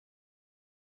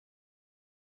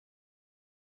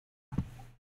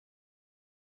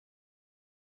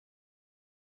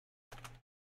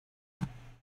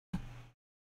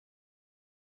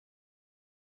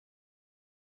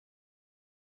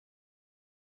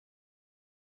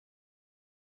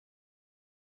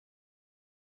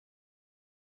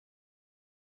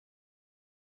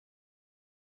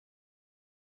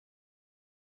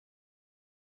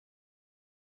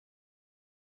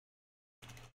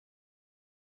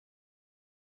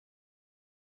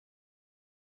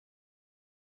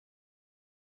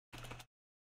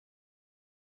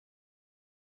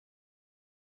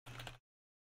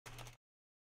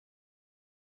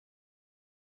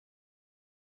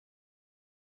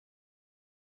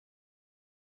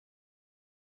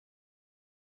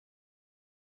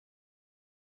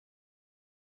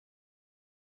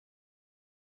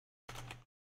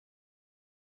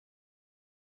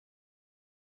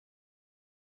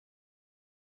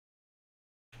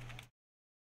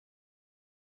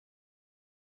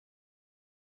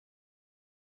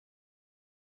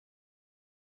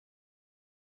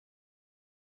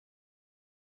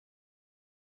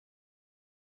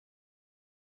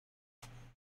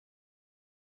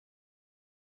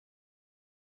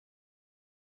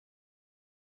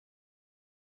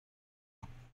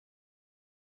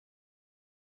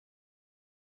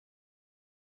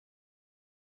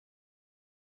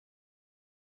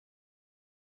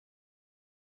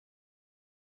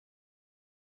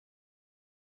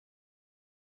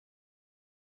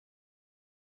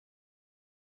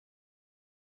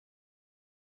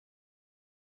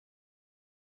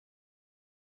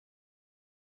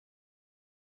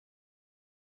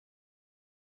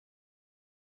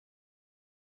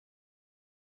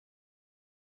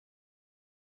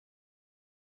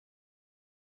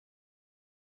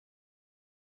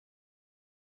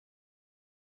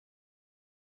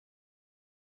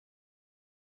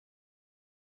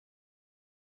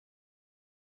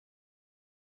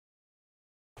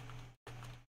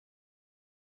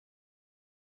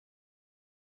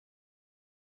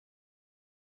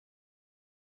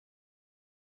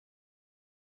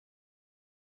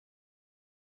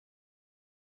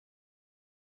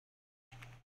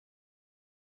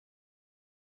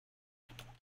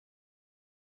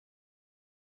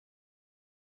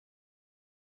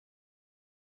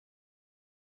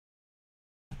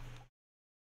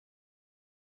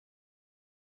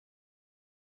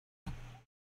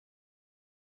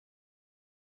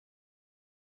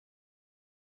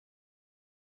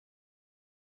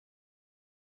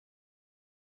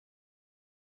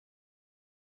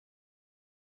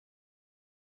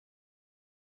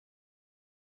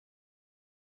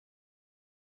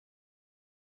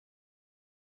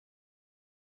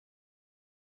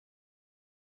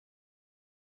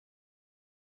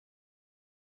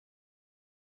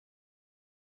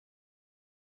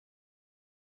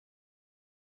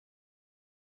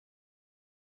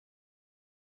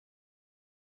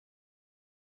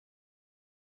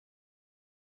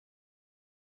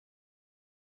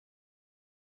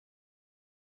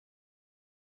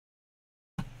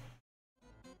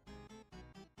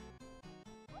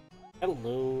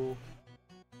Hello.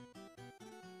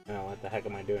 Oh, what the heck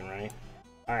am I doing, right?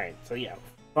 Alright, so yeah,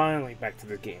 finally back to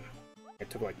the game. It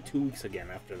took like 2 weeks again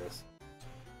after this.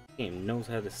 The game knows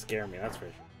how to scare me, that's for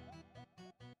sure.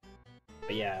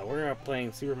 But yeah, we're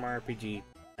playing Super Mario RPG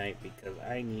tonight because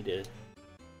I need to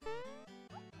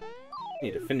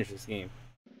finish this game.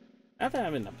 Not that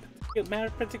I'm in a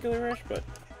particular rush, but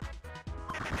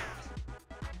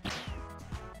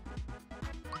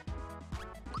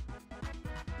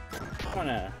I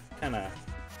wanna kinda.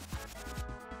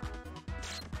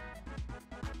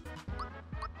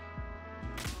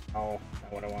 Oh,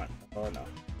 not what I want. Oh no.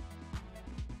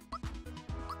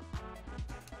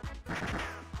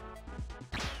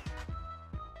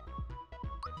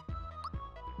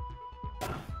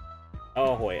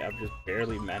 Oh wait, I've just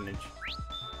barely managed.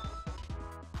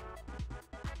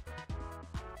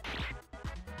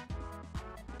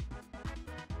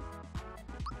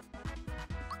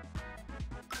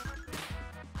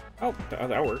 Oh,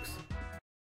 that works.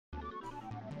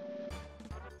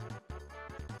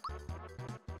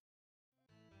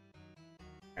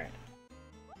 Alright.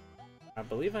 I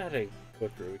believe I had to go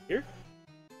through here.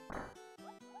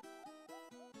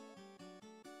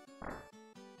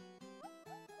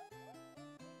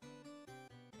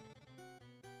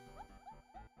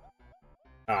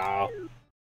 Oh,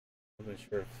 wasn't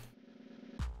sure if...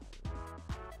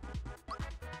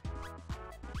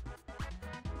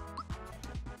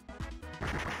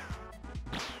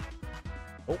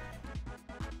 Oh.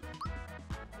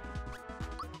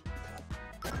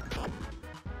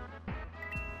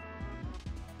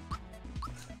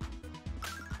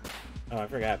 Oh, I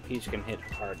forgot Peach can hit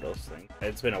hard those things.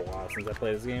 It's been a while since I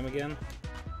played this game again.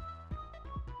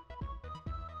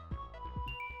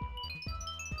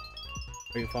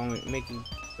 Are you following me? Making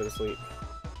go to sleep.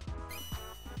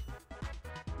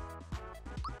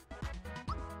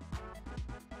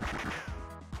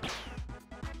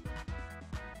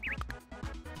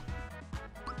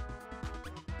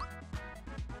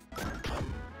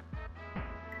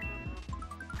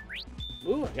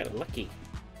 Ooh, I got it lucky.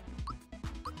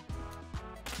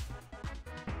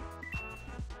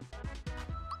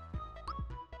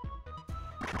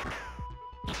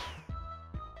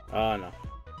 Oh no.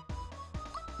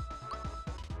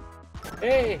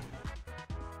 Hey!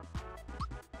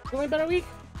 Only about a week?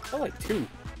 Oh, like 2.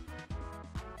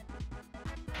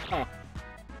 Huh.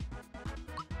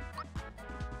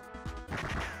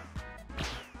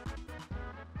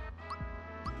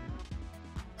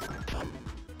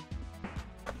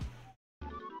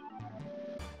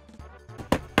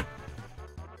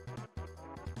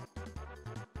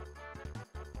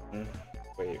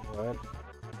 Wait, what?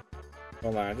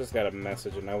 Hold on, I just got a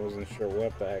message and I wasn't sure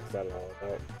what the heck's that all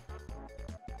about.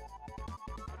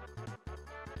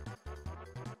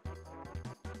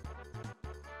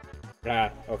 Ah,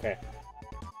 okay.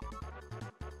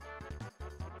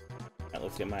 Alright,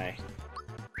 let's get my...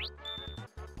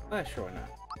 Ah, sure, why not?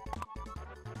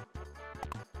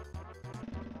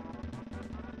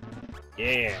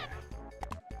 Yeah!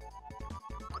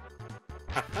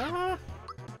 Haha!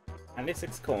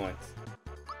 96 coins.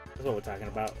 That's what we're talking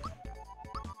about.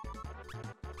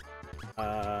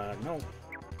 No.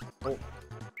 Oh.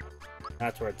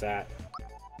 That's where it's at.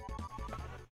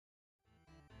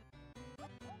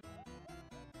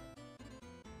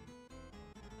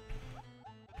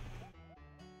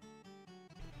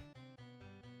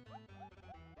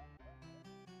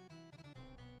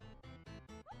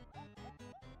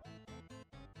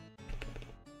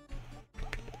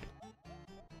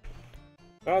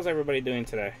 How's everybody doing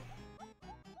today?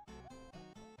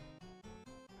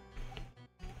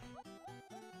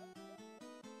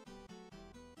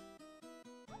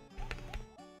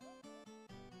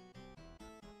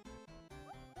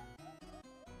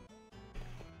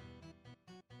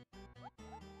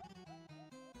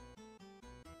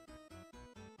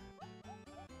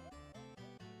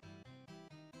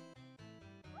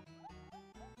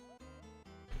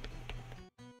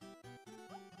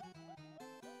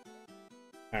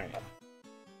 Alright.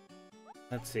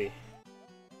 Let's see.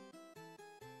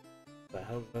 The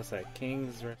hell is that?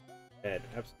 King's dead.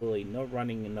 Absolutely no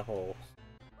running in the holes.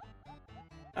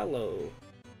 Hello.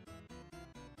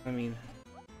 I mean...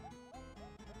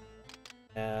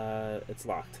 it's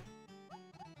locked.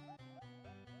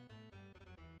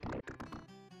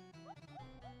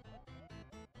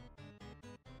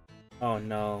 Oh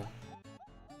no.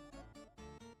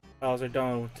 Bowser,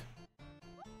 don't.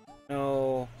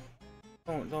 No.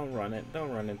 Don't run it.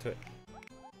 Don't run into it.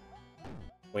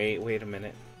 Wait a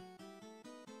minute.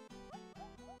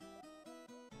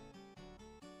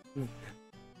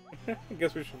 I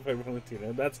guess we should play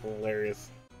Valentina. That's hilarious.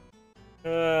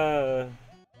 Uh,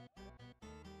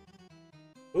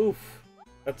 oof.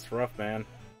 That's rough, man.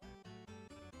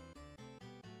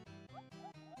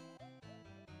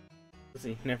 Does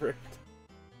he never?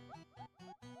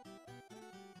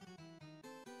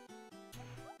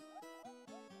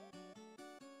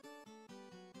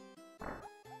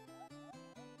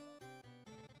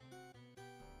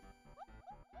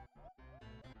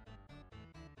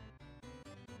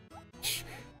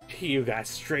 You got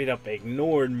straight up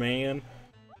ignored, man.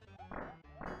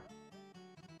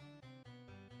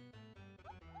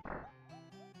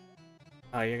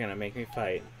 Oh, you're gonna make me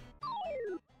fight.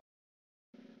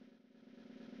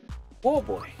 Oh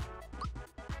boy.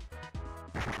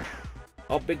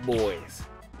 All big boys.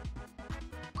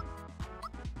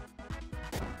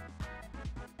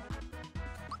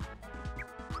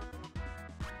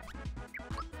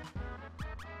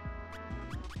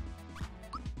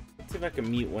 Let's see if I can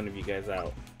mute one of you guys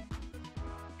out.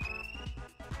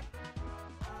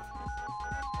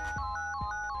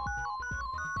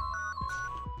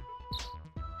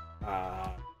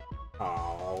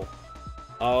 Oh.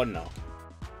 Oh no.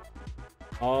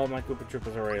 All my Koopa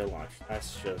Troopas are ready to launch.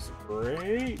 That's just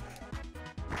great.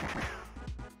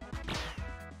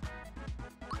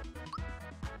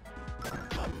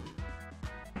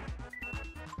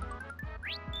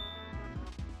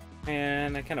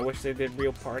 And I kind of wish they did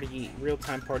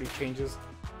real-time party changes.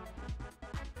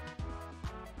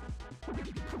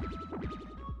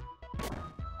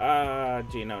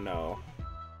 Gino, no.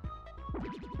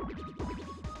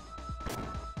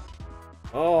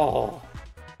 Oh.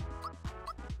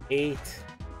 8.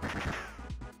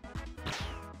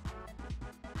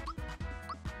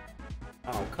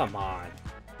 Oh, come on.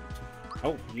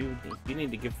 Oh, you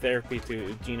need to give therapy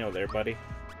to Gino there, buddy.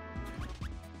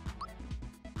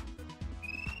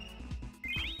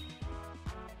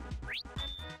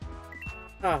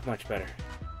 Oh, much better.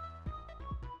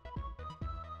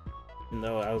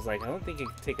 No, I was like, I don't think you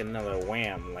can take another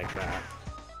wham like that.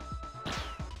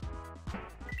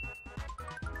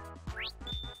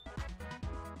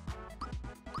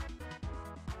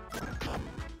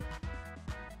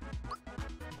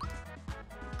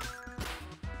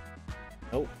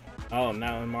 Oh, oh,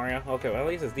 now in Mario? Okay, well, at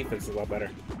least his defense is a lot better.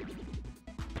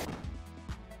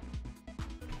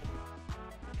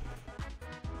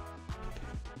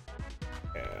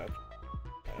 Yeah.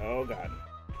 Oh, God.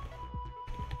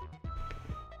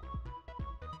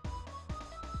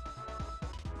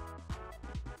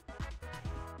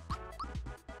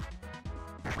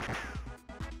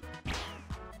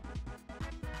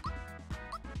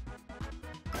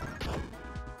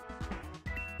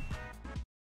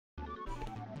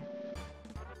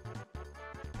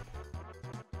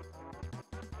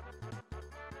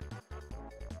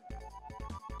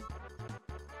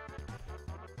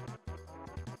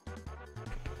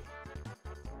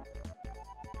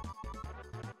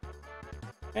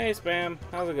 Hey, Spam.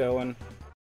 How's it going?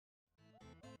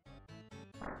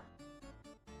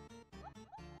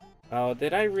 Oh,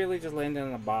 did I really just land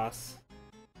on a boss?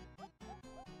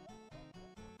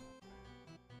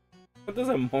 What does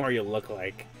a Mario look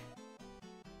like?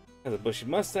 Has a bushy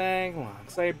Mustang, long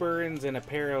sideburns, and a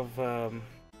pair of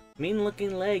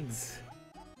mean-looking legs.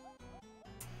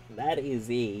 That is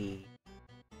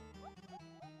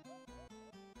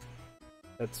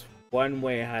that's one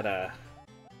way how to.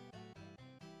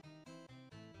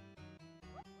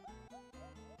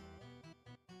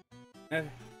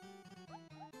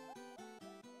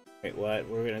 Wait, what?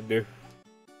 We're gonna do?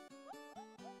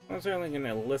 I'm certainly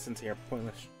gonna listen to your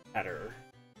pointless chatter.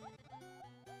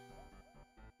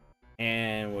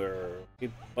 And we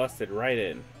busted right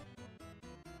in.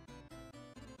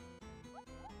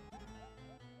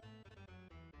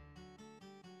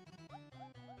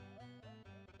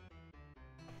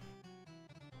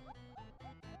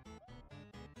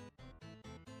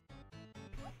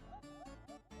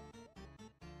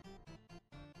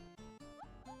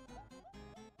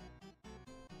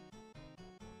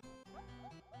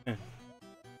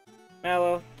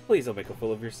 Mallow, please don't make a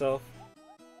fool of yourself.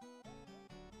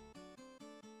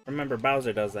 Remember,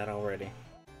 Bowser does that already.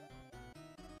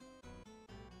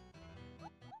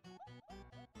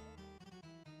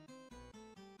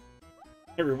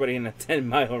 Everybody in a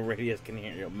 10-mile radius can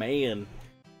hear you. Man,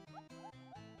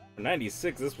 for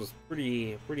 96, this was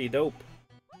pretty dope.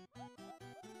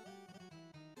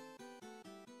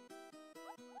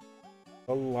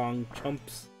 So long,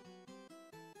 chumps.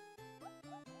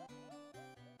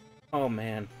 Oh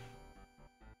man.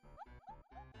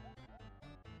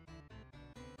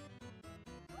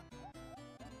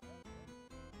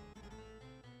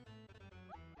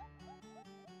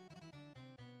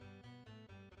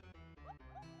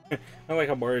 I like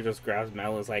how Mario just grabs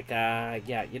Mel and is like,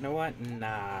 yeah, you know what?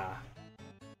 Nah.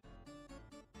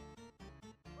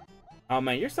 Oh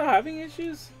man, you're still having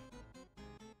issues?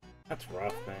 That's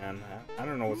rough, man. I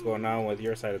don't know what's going on with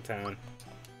your side of town.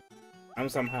 I'm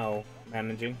somehow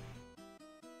managing.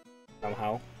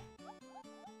 Somehow.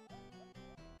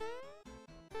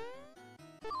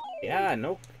 Yeah,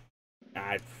 nope.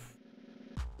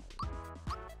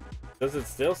 Does it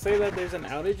still say that there's an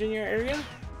outage in your area?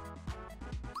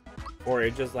 Or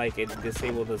it just like it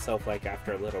disabled itself like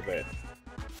after a little bit?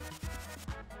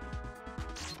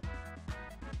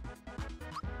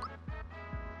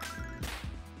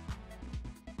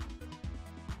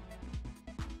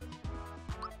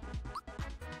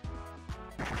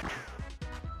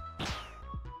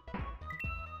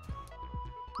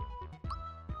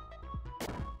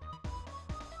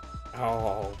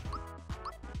 Oh.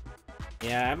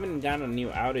 Yeah, I haven't gotten a new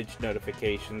outage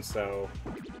notification, so...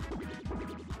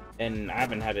 And I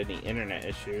haven't had any internet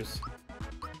issues.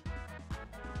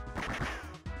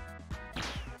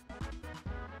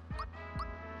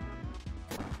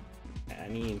 I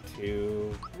need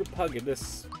to repug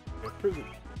this.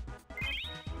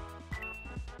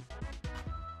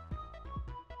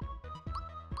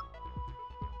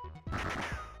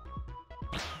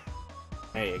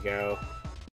 There you go.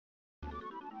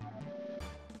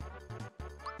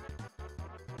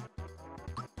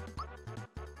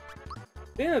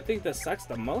 The other thing that sucks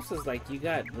the most is like you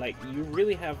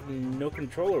really have no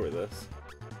control over this.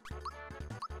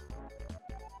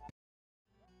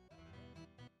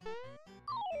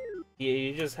 Yeah,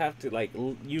 you just have to like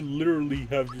you literally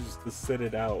have just to sit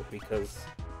it out because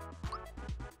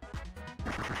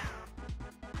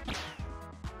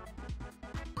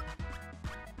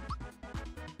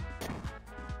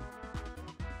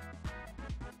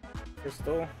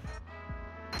Crystal.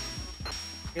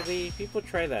 Really, people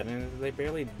try that and they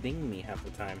barely ding me half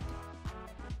the time.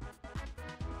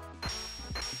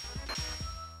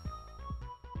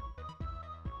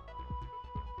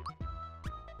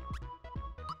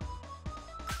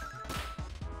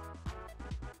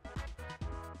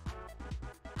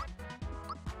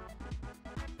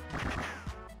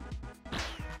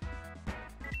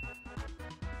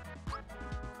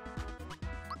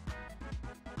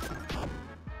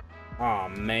 Oh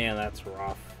man, that's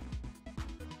rough.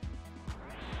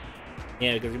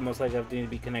 Yeah, because you most likely have to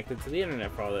be connected to the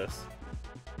internet for all this.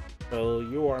 So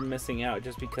you are missing out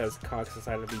just because Cox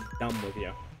decided to be dumb with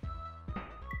you.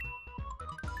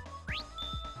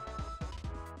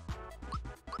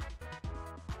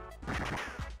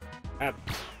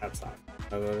 That's not.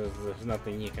 There's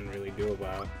nothing you can really do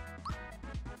about it.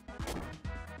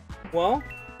 Well,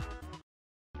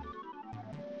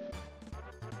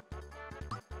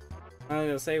 I was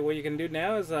gonna say what you can do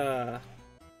now is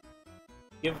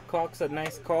give Cox a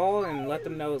nice call and let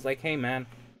them know it's like, hey man,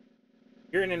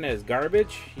 your internet is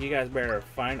garbage. You guys better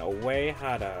find a way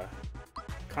how to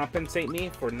compensate me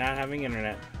for not having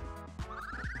internet.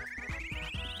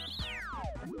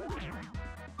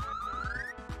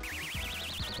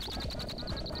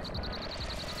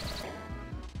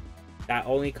 That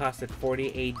only costed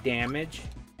 48 damage.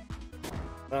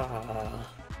 Oh,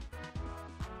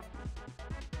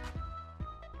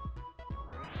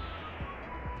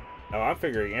 I'm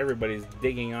figuring everybody's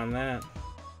digging on that.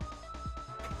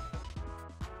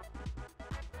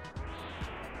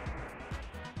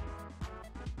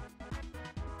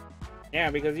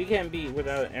 Yeah, because you can't be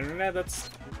without internet.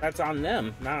 That's on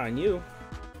them, not on you.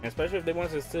 And especially if they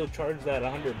want to still charge that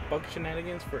 $100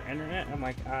 shenanigans for internet. I'm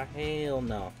like, hell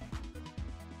no.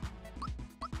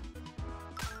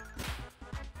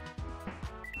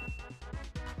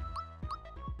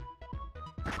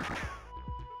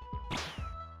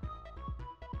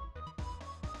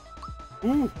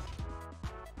 Ooh.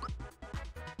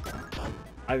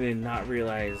 I did not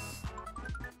realize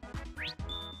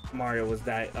Mario was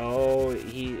that. Oh,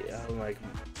 I'm like,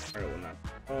 Mario will not.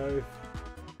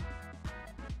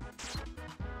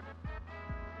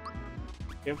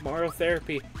 Give Mario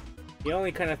therapy. The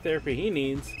only kind of therapy he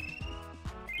needs.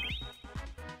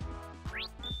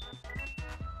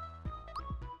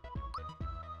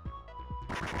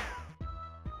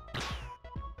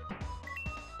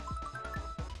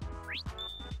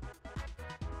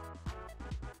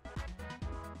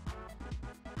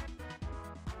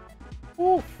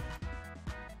 Oof.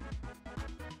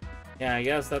 Yeah, I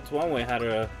guess that's one way how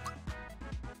to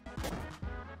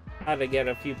get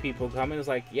a few people coming. It's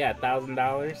like, yeah,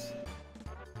 $1,000.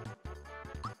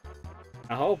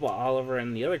 I hope Oliver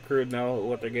and the other crew know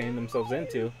what they're getting themselves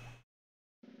into.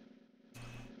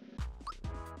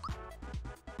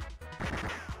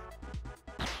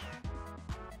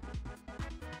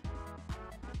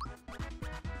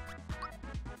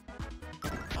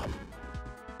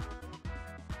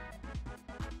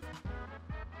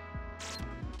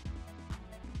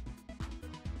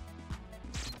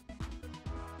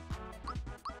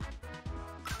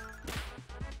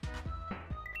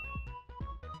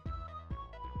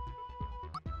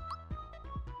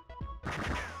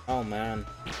 Oh man.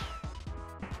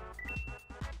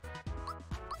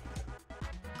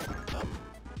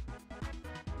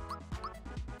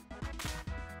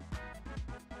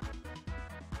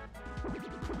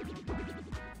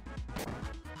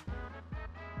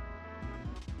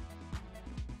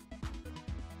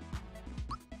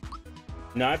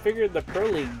 No, I figured the pro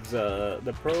leagues,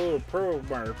 the pro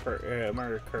Mario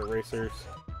Kart racers,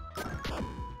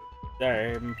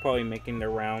 they're probably making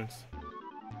their rounds.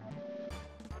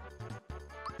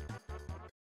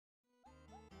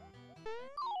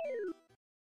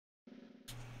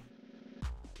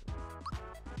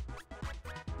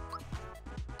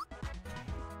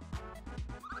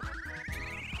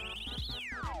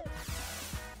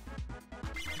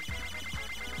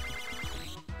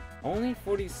 Only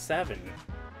 47.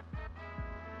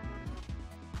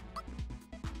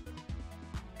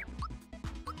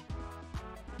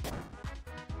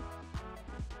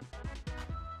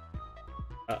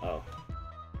 Uh-oh.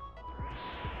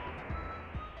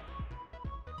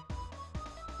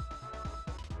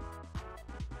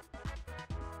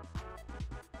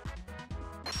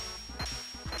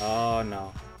 Oh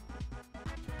no.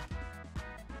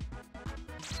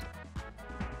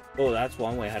 Oh, that's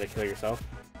one way how to kill yourself.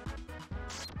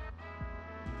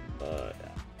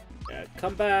 Yeah,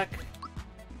 come back.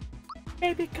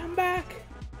 Baby, come back.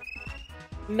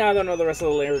 Now I don't know the rest of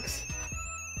the lyrics.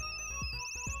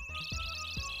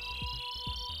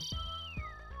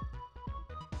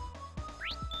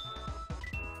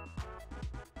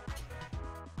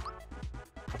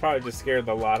 I probably just scared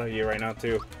the lot of you right now,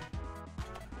 too.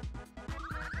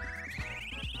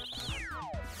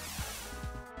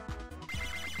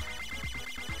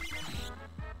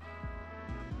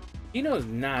 You know it's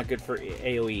not good for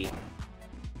AoE.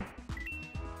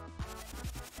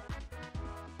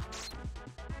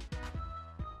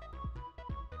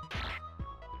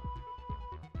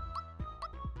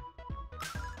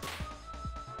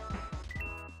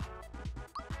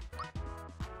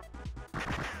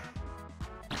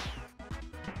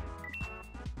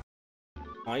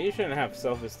 Oh, you shouldn't have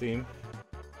self-esteem.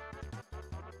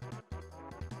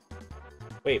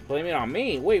 Wait, blame it on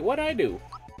me? Wait, what'd I do?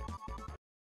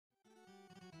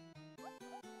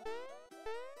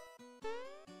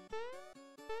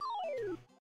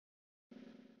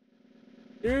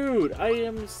 Dude, I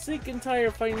am sick and tired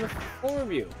of fighting the four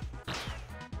of you.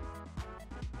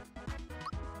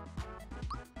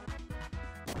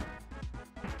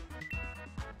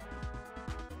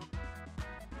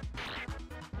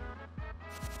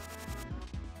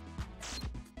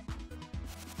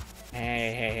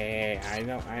 Hey,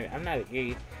 I'm not a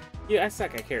gay. Yeah, I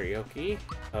suck at karaoke.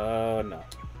 Oh, no.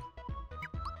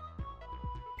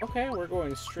 Okay, we're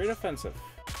going straight offensive.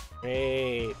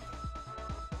 Great.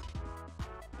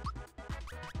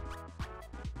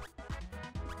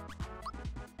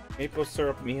 Maple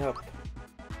syrup me up.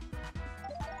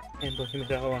 And blame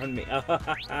it all on me.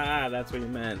 Ah, that's what you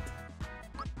meant.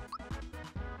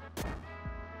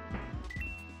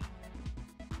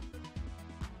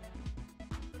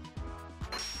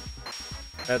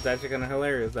 That's actually kind of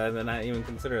hilarious that I did not even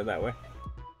consider it that way.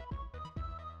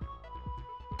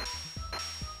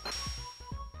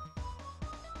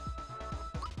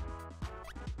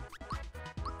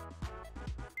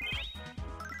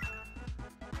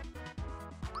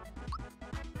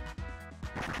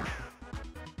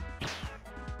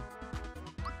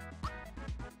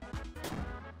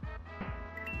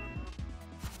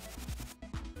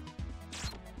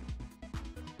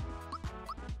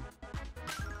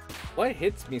 What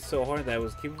hits me so hard that it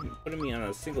was keeping putting me on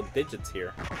a single digits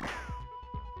here?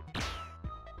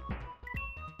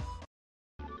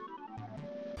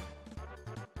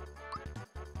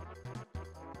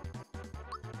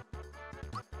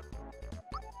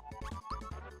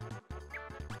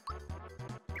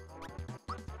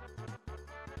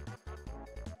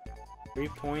 Three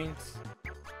points.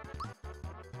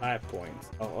 5 points.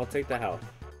 Oh, I'll take the health.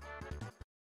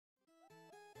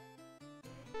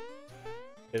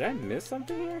 Did I miss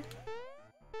something here?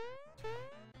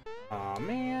 Aw,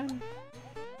 man.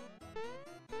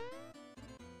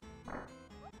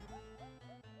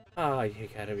 Oh, you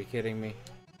gotta be kidding me.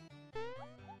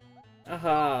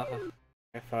 Aha.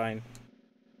 Okay, fine.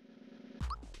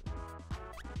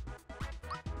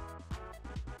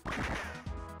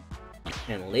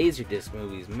 And Laserdisc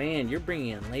movies. Man, you're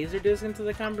bringing Laserdisc into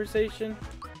the conversation?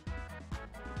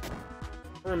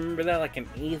 I remember that like an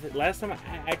 8th. Last time I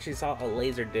actually saw a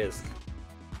Laserdisc.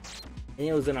 And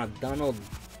it was in a Donald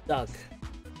Duck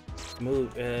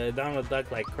movie. Donald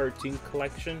Duck like cartoon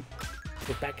collection.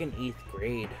 But back in 8th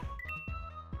grade.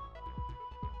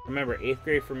 Remember, 8th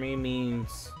grade for me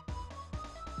means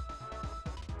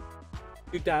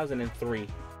 2003.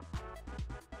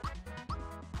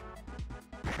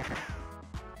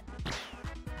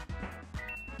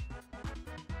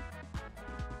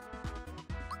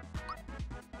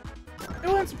 It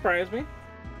wouldn't surprise me.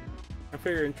 I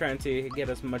figured in trying to get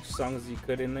as much songs as you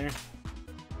could in there.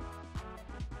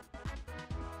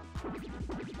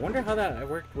 I wonder how that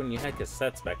worked when you had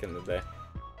cassettes back in the day.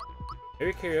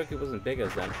 Maybe karaoke wasn't big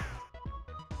as then.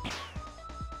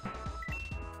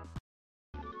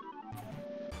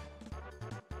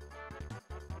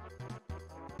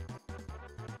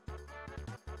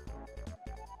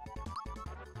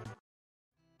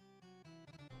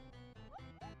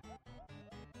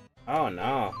 Oh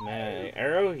no, man.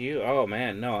 Arrow, you? Oh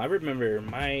man, no. I remember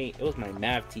it was my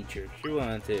math teacher. She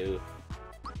wanted to.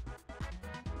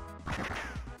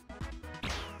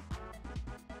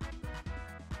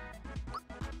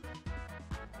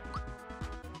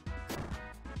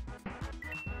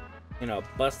 You know,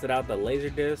 busted out the laser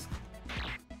disc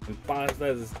and bought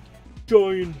this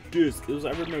giant disc. I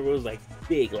remember it was like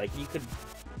big, like you could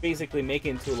basically make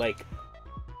it into like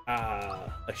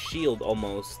a shield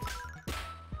almost.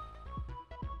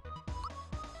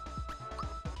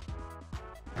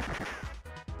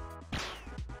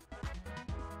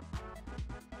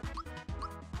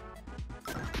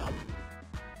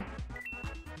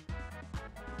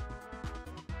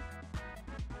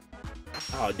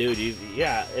 Oh, dude,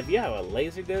 yeah, if you have a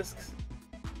laser disc.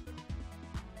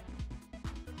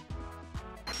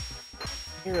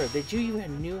 Hero, did you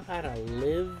even know how to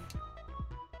live?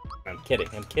 I'm kidding,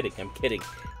 I'm kidding, I'm kidding.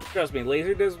 Trust me,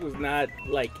 Laserdisc was not,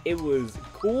 like, it was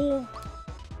cool,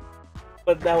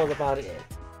 but that was about it.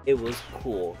 It was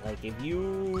cool. Like, if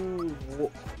you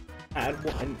had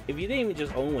one, if you didn't even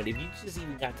just own one, if you just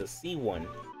even got to see one,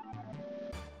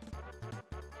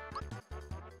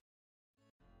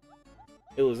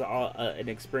 it was all an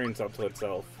experience unto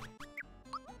itself.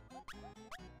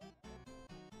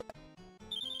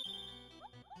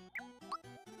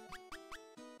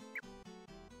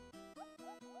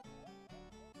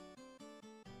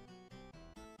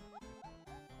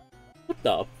 What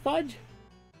the fudge?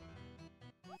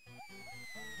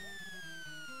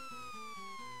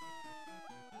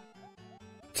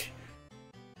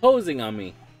 Posing on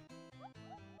me.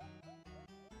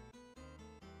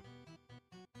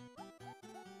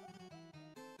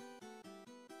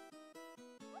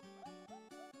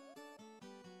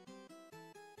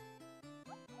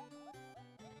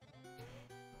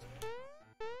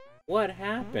 What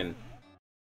happened?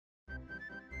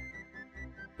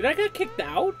 Did I get kicked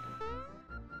out?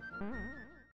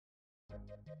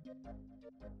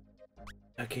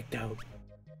 I kicked out.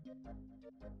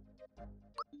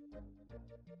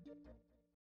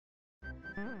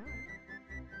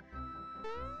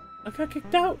 I got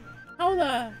kicked out. How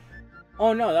the?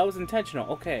 Oh no, that was intentional.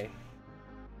 Okay.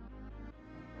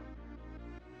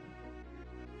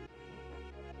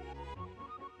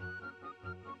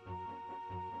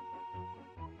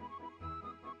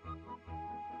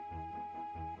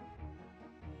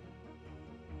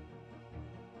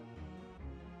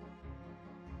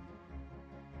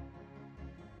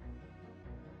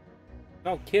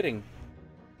 No kidding.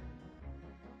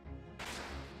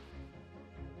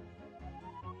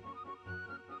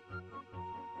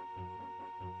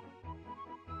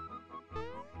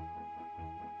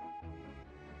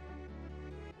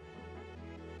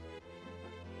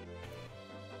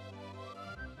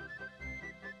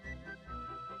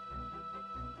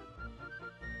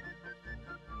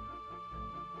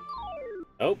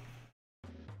 Oh.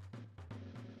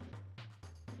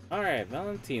 All right,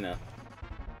 Valentina.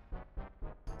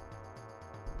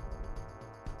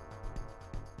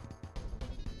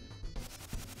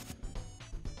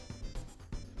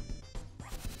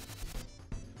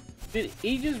 Did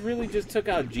he just really just took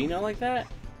out Gino like that?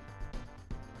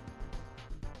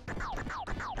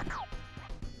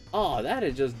 Oh, that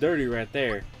is just dirty right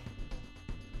there.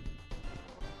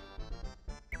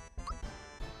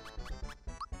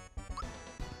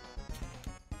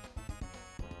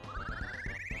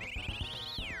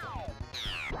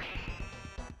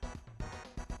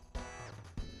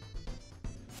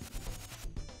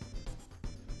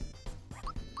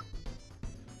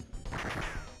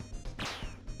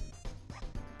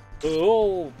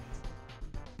 Oh.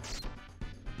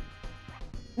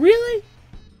 Really?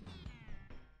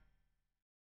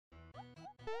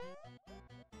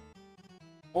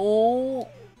 Oh.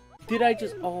 Did I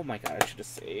just... Oh my god, I should have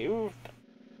saved.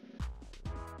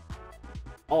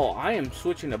 Oh, I am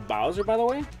switching to Bowser, by the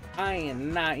way. I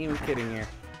am not even kidding here.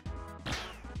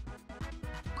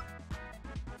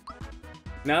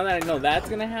 Now that I know that's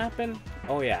gonna happen,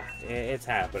 oh yeah, it's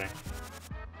happening.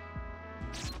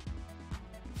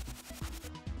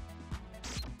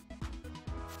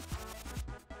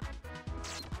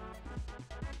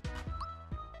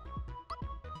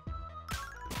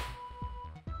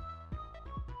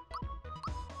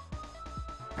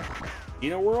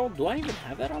 Dino World? Do I even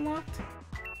have that unlocked?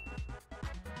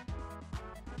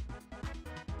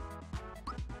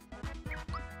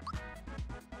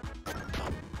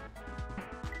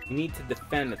 You need to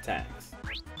defend attacks.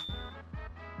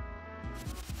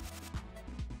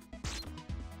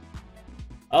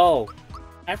 Oh,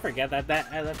 I forget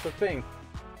that's the thing.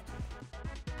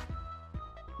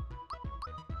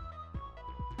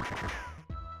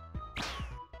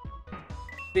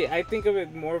 See, I think of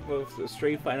it more of a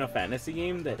straight Final Fantasy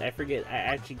game that I forget I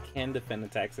actually can defend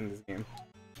attacks in this game.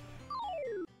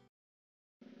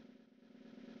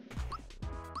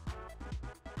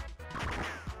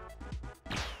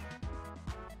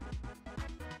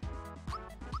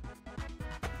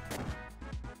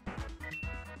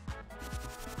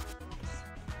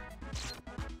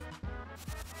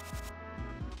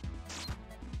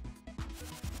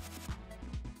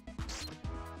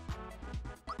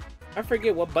 I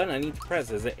forget what button I need to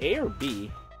press. Is it A or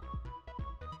B?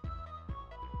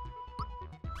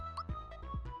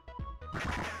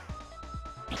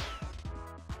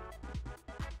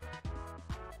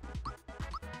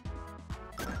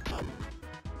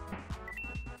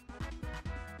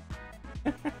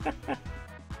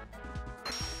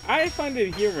 I find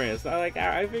it humorous.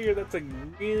 I figure that's a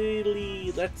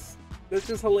really that's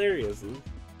just hilarious.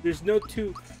 There's no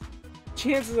two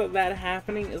chances of that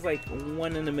happening is like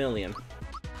 1 in a million.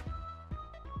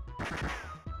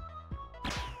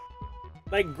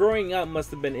 Like, growing up must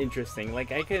have been interesting.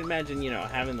 Like, I can imagine, you know,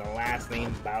 having the last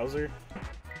name Bowser.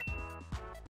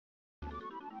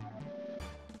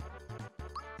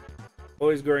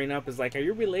 Always growing up is like, are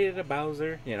you related to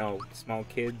Bowser? You know, small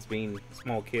kids being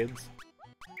small kids.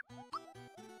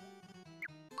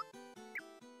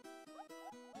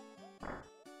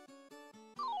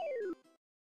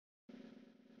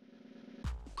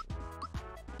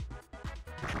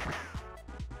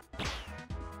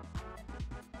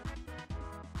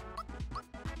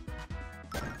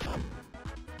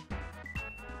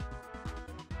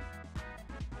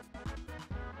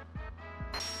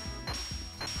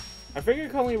 I figure I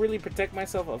can only really protect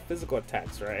myself of physical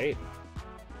attacks, right?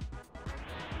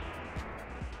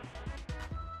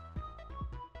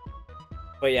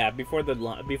 But yeah, before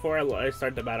I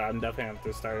start the battle, I'm definitely have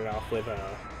to start it off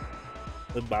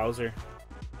with Bowser.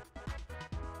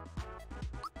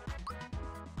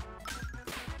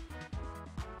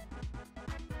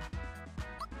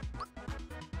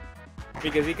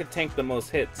 Because he could tank the most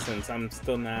hits, since I'm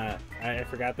still not. I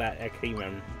forgot that I can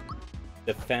even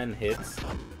defend hits.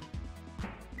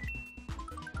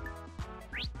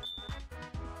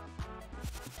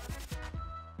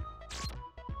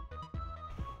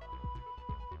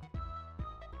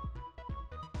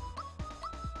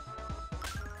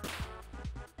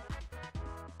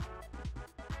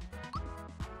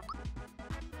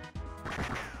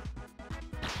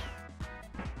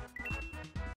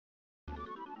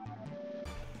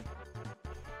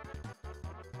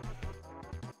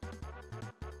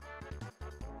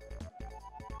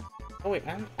 Oh wait,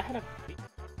 I had a...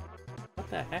 What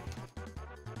the heck?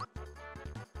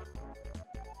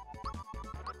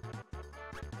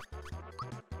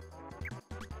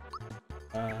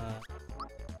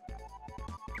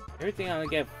 Everything I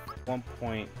get 1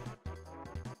 point.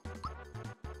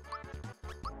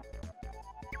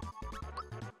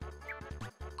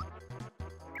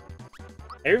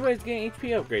 Everybody's getting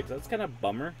HP upgrades. That's kind of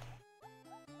bummer.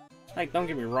 Like, don't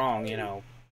get me wrong, you know,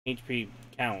 HP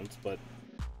counts, but...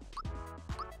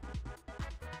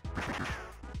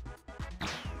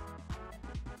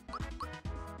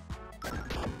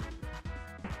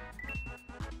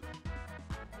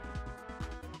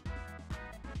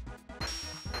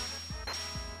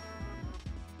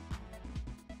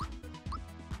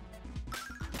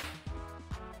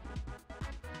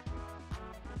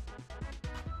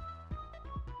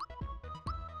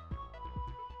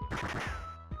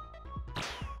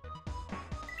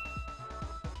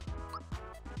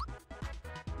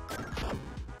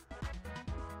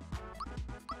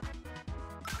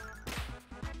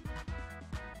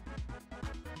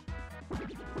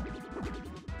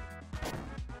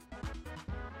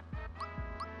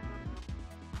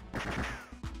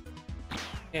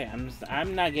 Okay,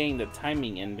 I'm not getting the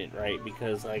timing in it right,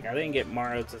 because like I didn't get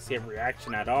Mario to see a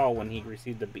reaction at all when he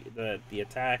received the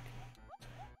attack.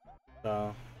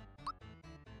 So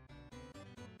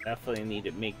definitely need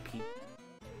to make people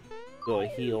go a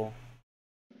heal.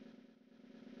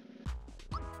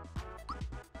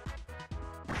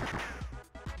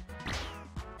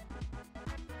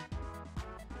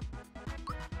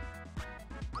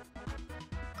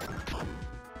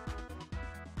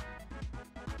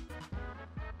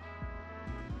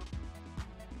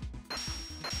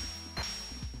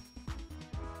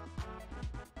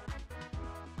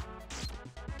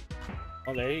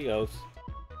 Oh, there he goes.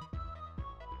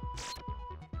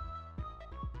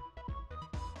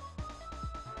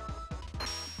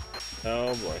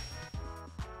 Oh boy.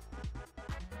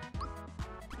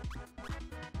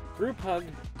 Group hug.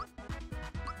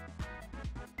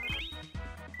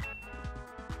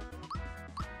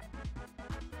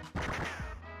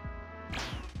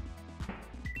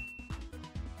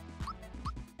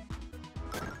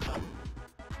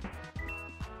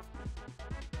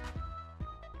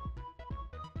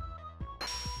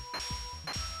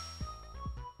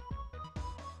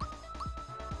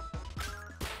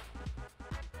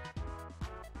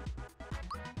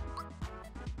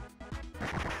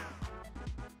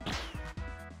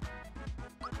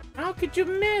 How could you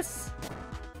miss?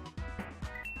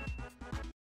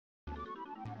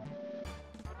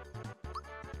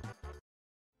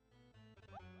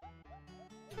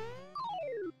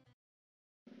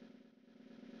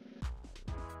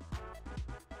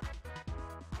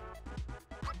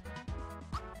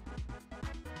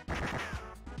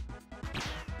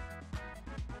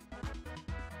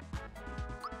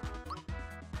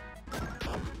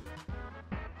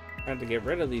 I have to get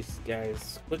rid of these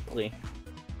guys quickly.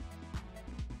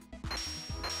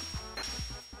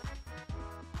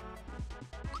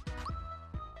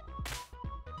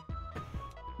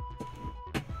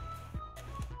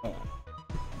 Hold on.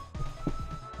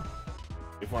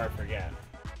 Before I forget.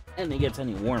 And it gets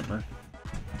any warmer.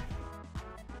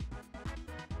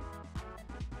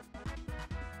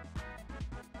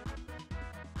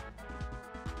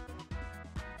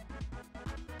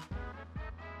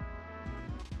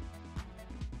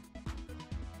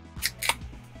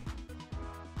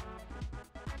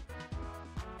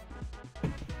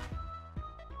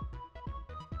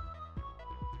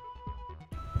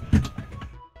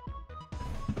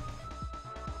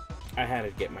 I had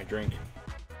to get my drink.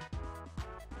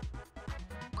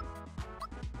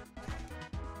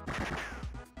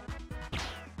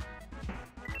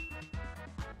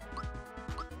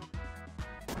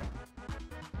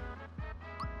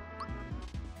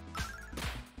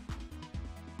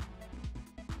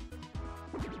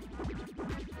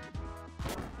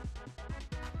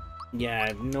 Yeah, I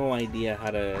have no idea how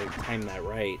to time that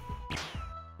right.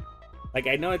 Like,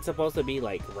 I know it's supposed to be,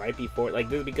 like, right before, like,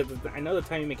 this because I know the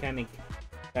timing mechanic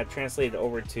got translated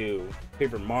over to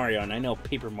Paper Mario, and I know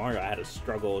Paper Mario I had to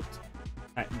struggle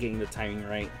getting the timing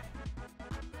right.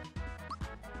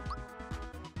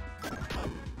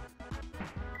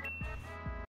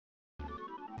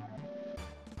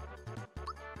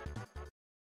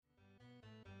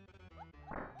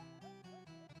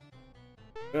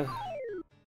 Ugh.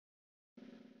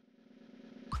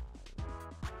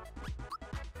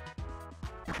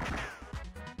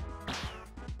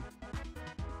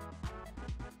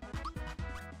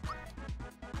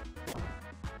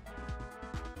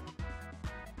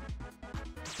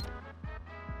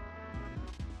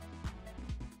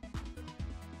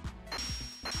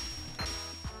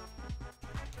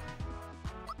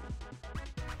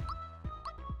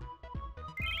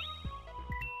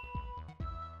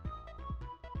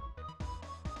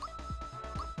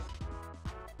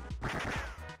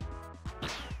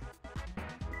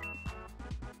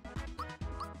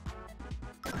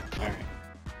 Alright.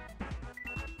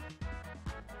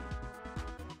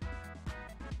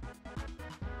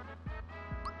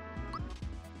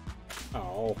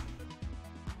 Oh.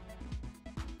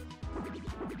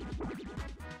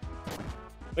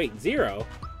 Wait, 0?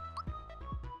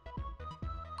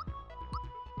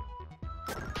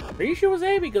 Are you sure it was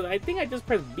A? Because I think I just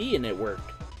pressed B and it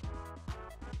worked.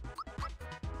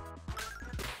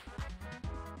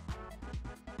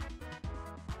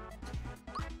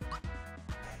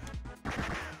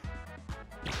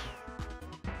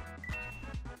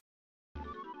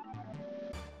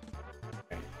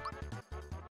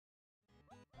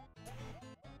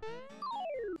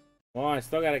 Well, I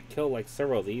still gotta kill like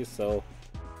several of these, so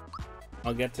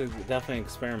I'll get to definitely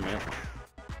experiment.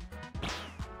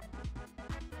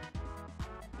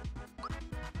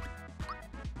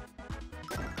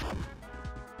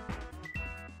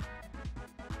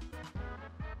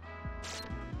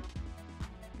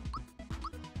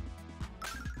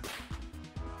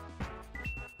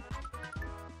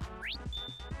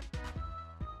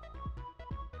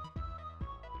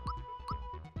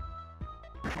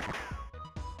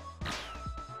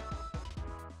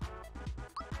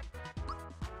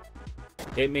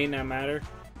 It may not matter.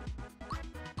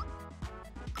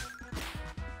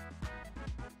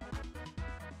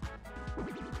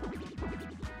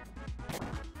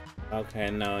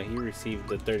 Okay, no, he received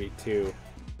the 32.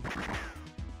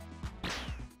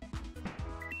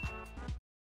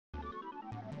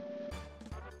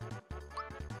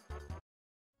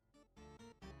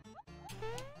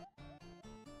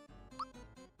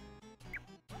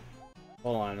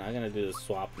 Hold on, I'm gonna do the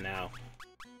swap now.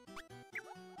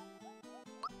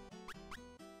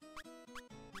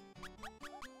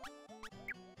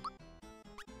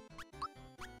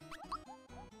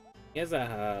 He has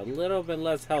a little bit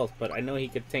less health, but I know he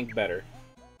could tank better.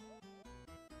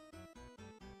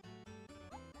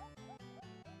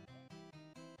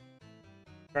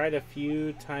 Tried a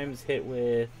few times hit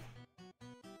with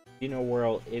Dino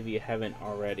Whirl if you haven't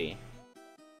already.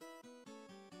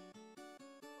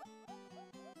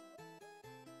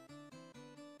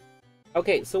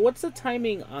 Okay, so what's the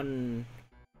timing on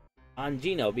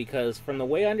Gino? Because from the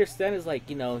way I understand is like,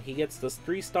 you know, he gets those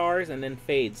 3 stars and then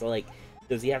fades. So like,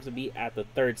 does he have to be at the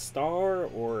 3rd star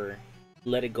or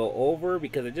let it go over?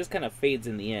 Because it just kind of fades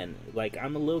in the end. Like,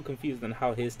 I'm a little confused on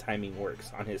how his timing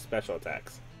works on his special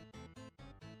attacks.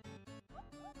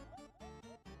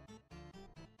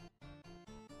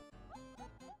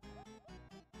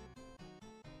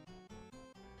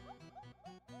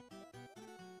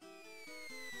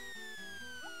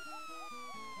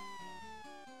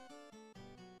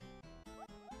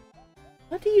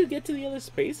 How do you get to the other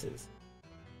spaces?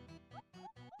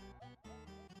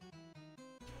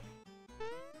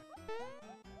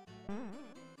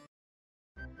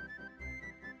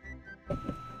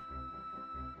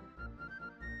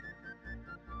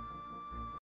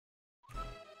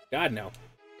 God, no.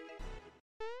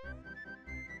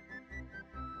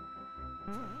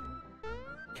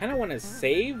 Kinda want to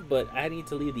save, but I need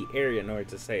to leave the area in order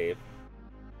to save.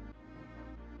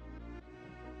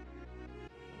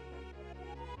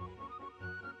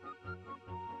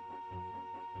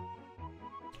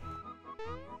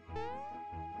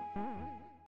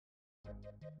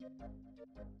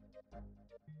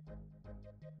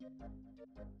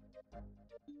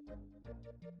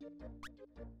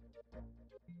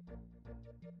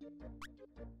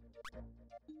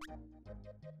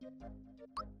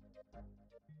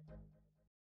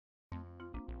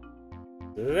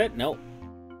 Is it? Nope.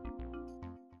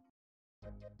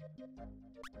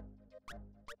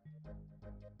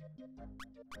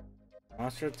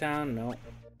 Monster Town? No.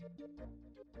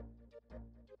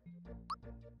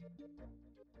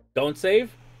 Don't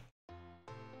save?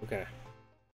 Okay.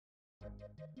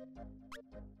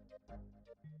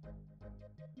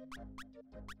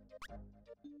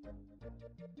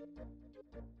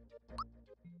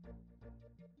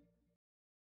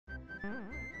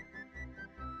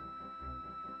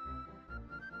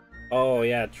 Oh,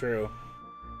 yeah, true.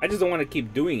 I just don't want to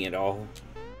keep doing it all.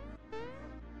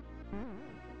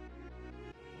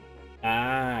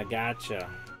 Ah, gotcha.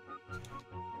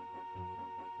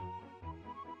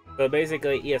 So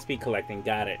basically, ESP collecting,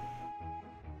 got it.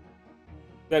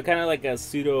 So kind of like a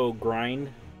pseudo grind.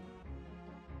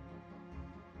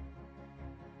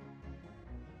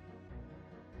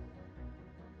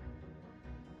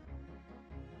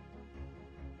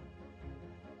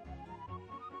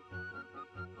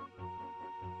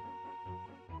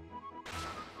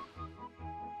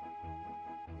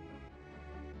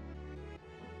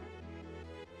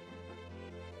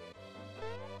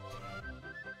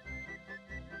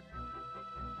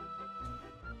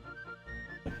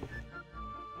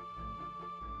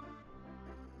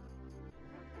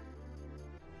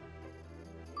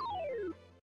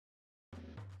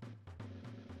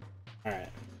 Alright.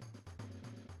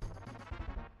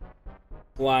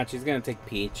 Watch, he's gonna take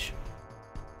Peach.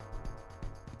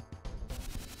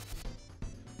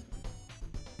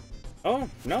 Oh,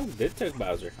 no, did take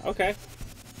Bowser. Okay.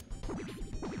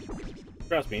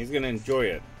 Trust me, he's gonna enjoy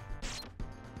it.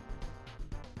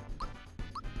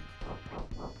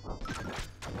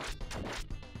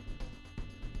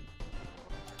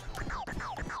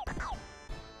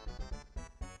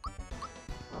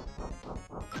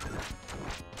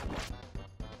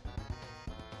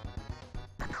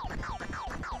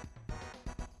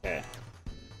 Okay.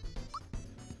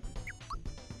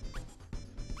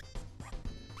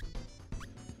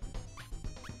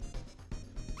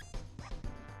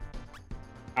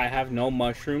 I have no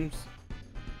mushrooms.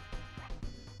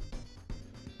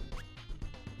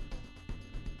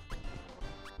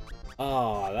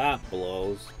 Oh, that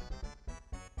blows.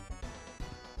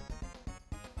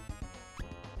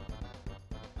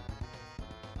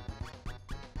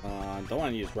 Don't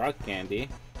want to use rock candy.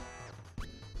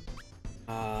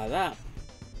 That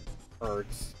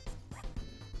hurts.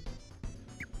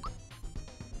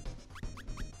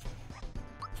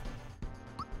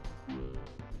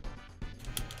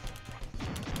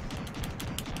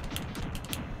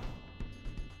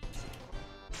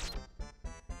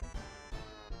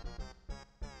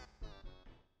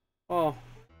 Oh.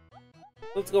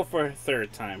 Let's go for a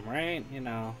third time, right? You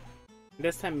know,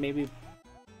 this time maybe.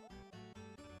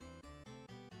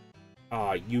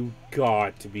 Aw, you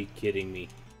got to be kidding me.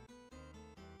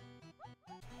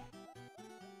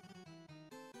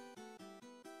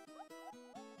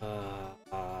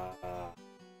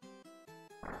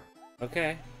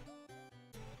 Okay.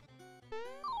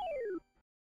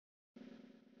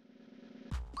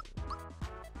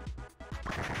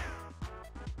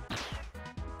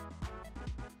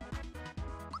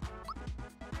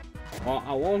 Well,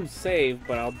 I won't save,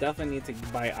 but I'll definitely need to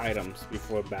buy items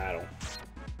before battle.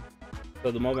 So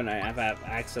the moment I have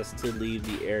access to leave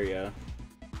the area.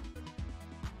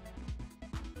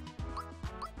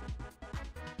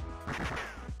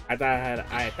 I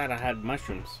thought I had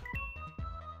mushrooms.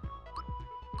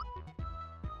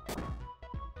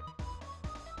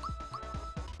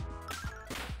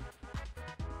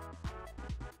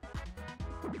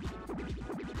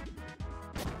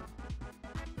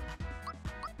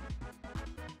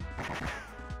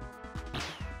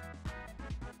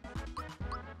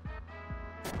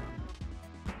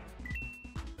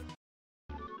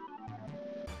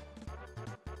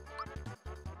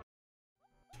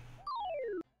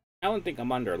 I don't think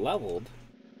I'm under leveled.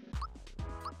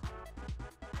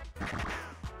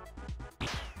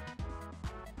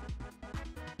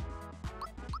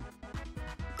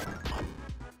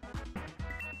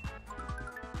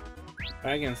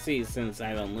 I can see since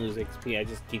I don't lose XP, I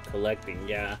just keep collecting,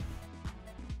 yeah.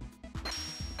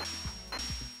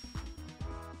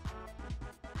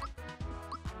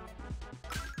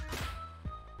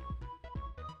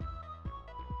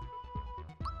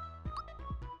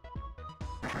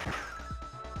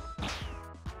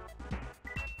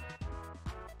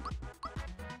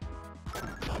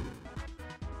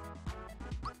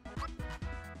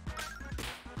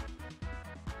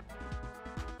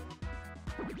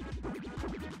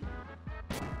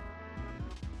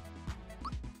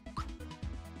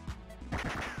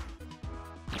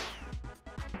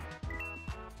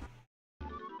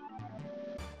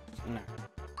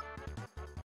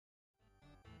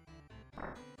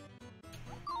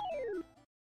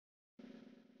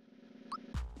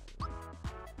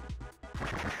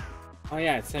 Oh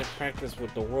yeah, it said practice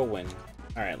with the whirlwind.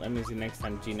 Alright, let me see next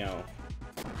time Gino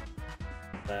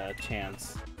the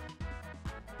chance.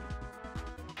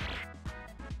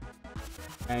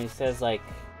 And he says like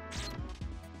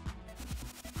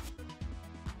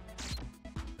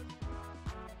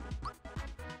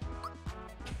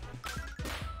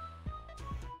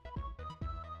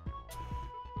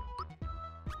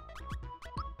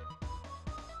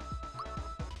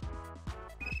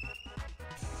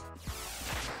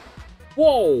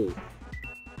whoa!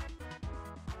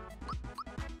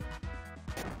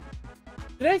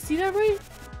 Did I see that right?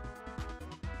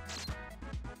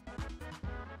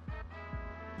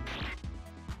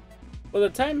 Well, the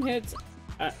time hits,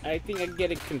 I think I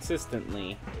get it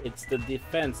consistently. It's the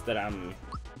defense that I'm...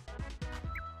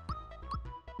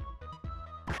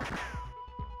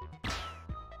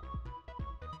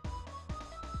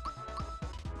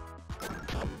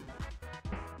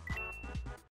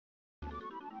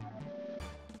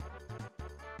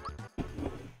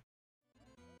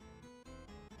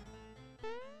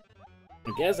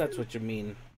 I guess that's what you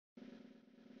mean.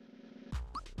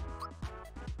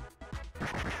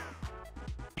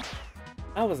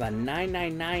 That was a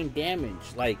 999 damage.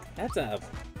 Like, that's a...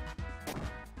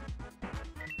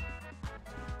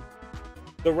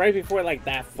 The right before, like,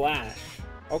 that flash.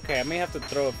 Okay, I may have to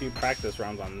throw a few practice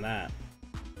rounds on that.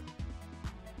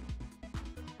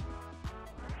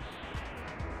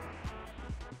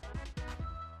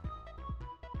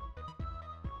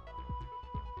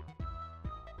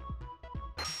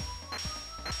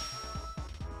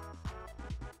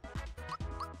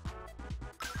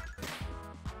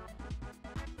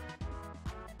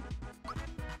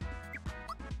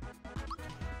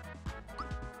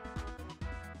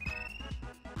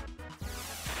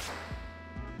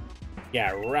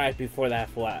 Yeah, right before that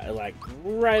flash, like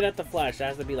right at the flash, it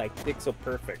has to be like pixel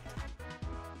perfect.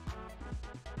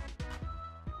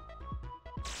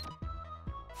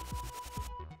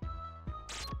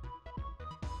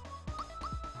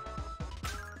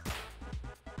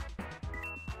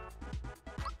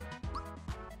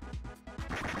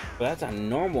 But that's on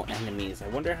normal enemies. I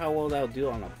wonder how well that'll do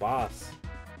on a boss.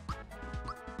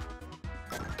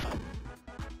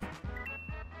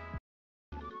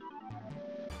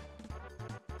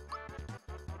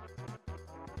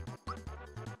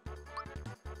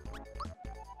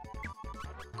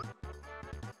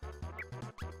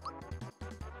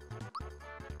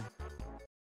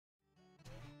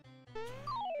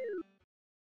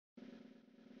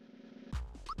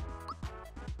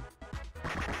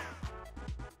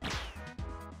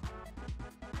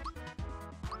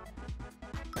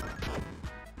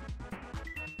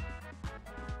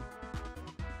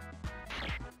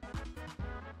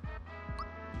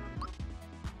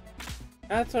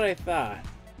 That's what I thought.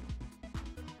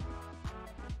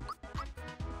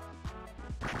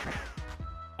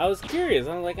 I was curious.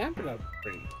 I was like, I'm gonna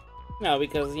pretty. No,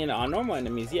 because you know, on normal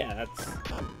enemies, yeah,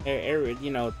 that's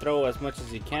you know, throw as much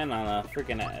as you can on a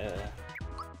freaking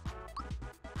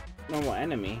normal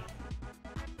enemy.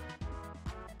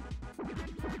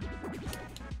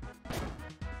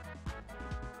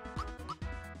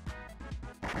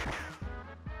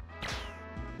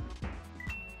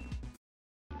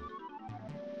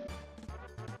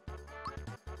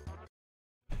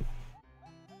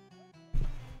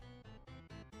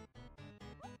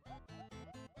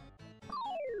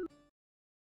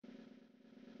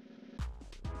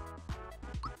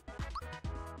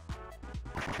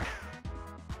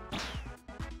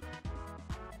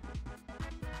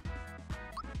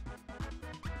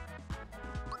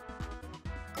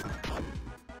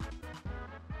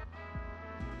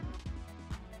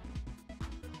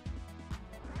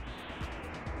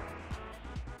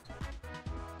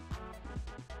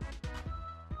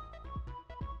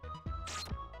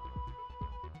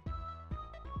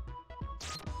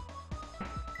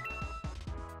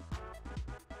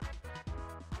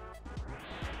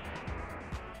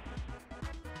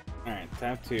 Alright,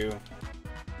 time to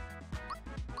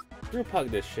group hug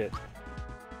this shit.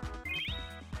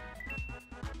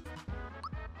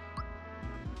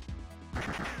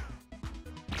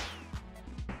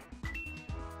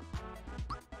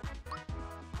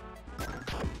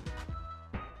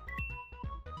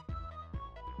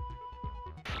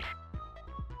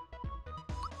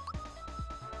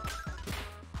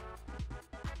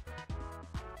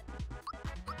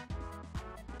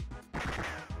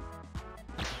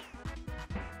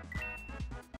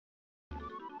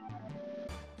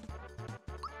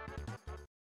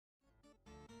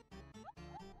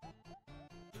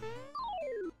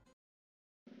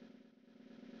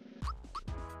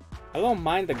 I don't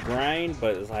mind the grind,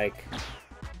 but it's like,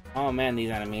 oh man, these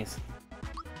enemies.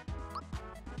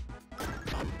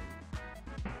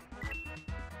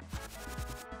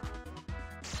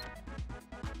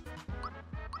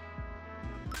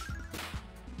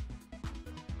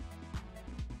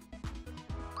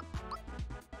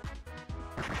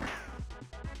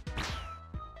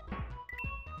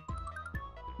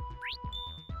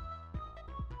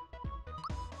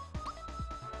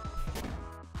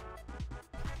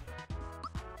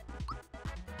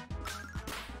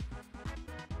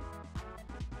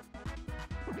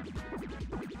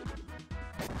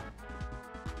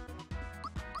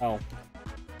 Oh.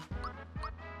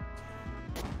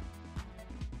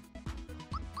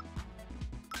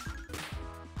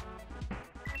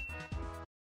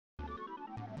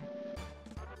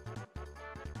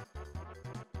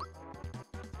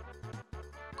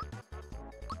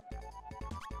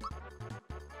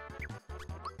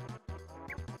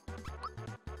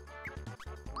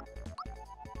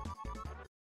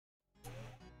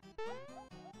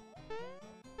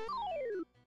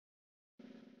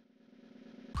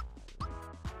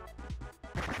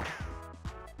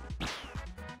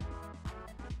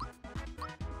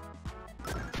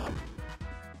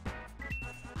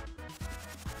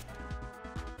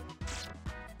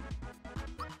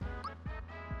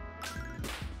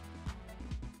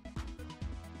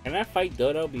 Can I fight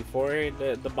Dodo before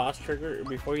the boss trigger,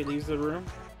 before he leaves the room?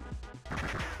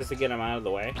 Just to get him out of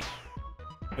the way?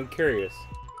 I'm curious.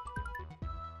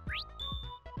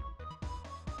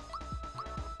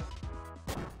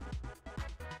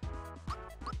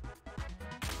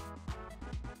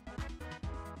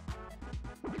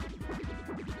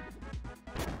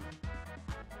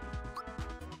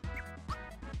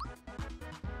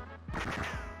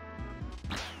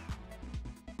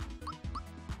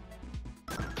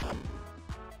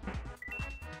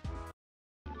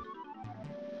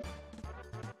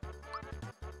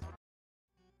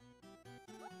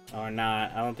 Or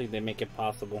not. I don't think they make it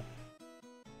possible.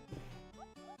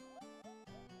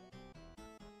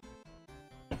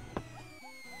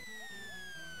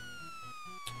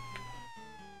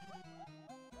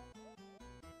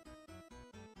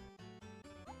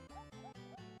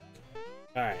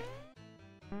 Alright.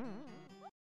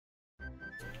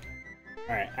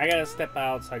 Alright, I gotta step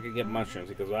out so I can get mushrooms,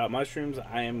 because without mushrooms,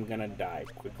 I am gonna die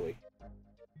quickly.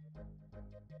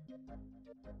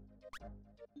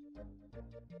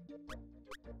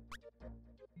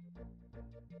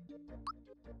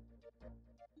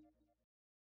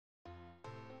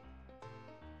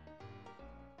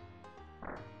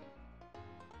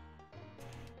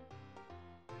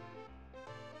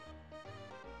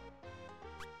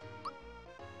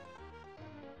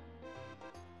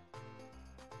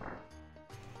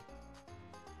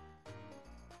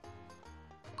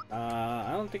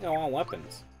 I don't think I want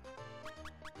weapons.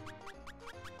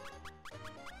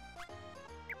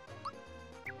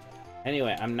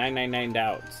 Anyway, I'm 999'd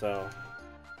out, so...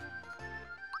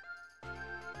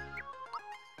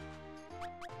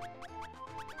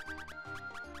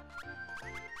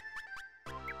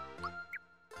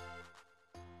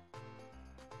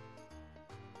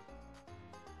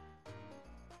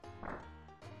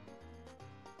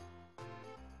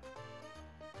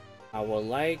 I would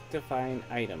like to find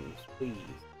items, please.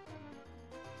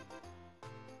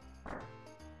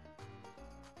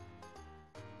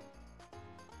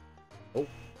 Oh.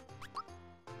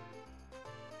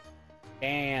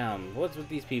 Damn, what's with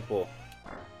these people?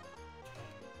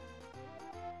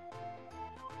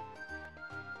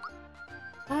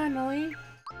 Finally!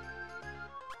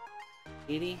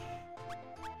 80.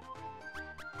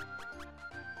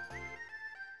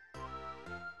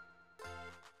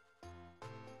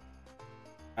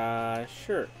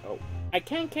 Sure. Oh, I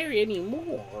can't carry any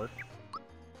more.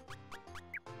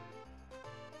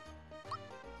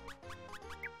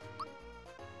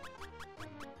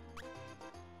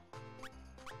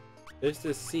 There's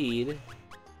the seed.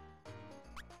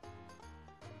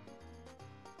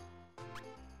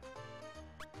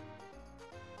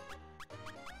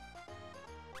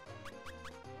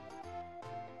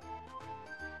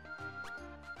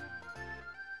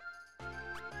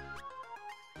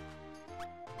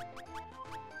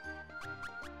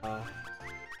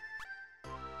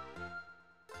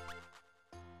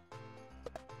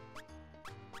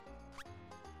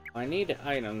 I need an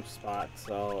item spot,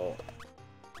 so...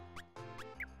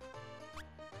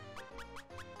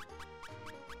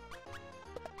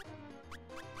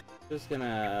 Just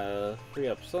gonna free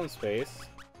up some space.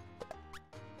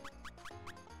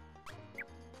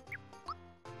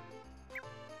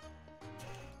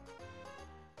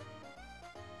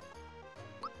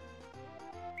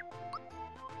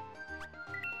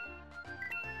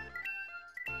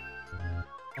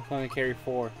 I can only carry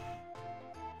 4.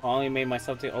 I only made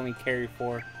myself to only carry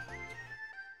 4.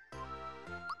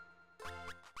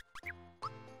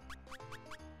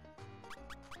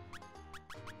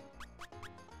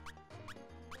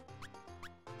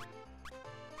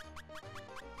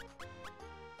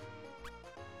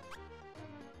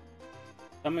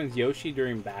 Summons Yoshi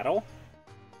during battle?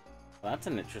 Well, that's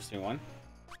an interesting one.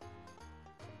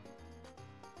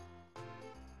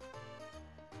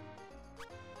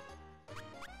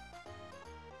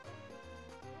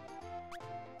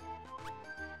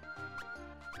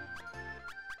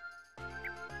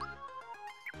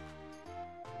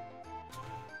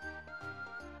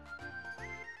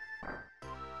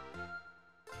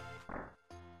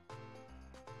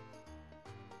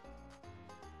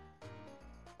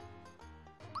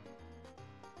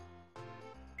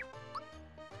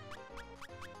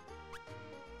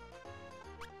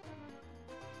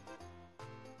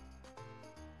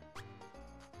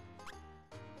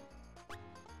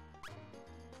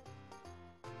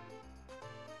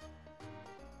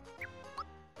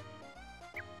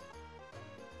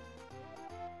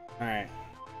 Alright.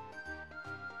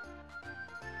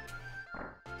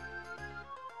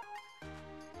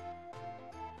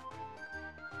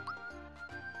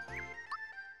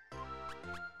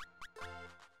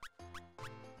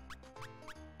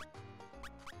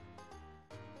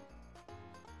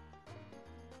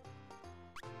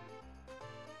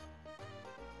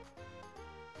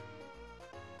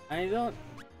 I don't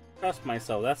trust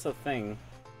myself, that's the thing.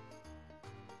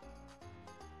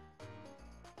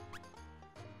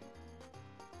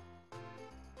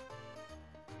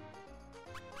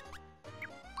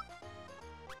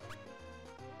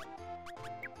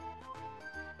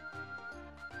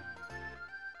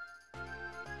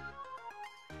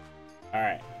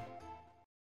 Alright.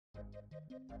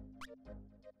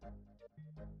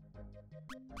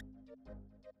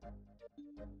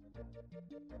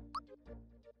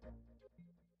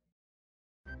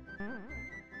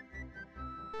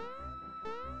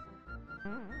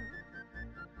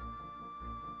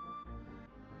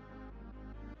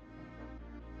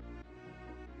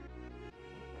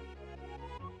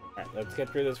 Alright, let's get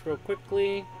through this real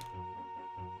quickly.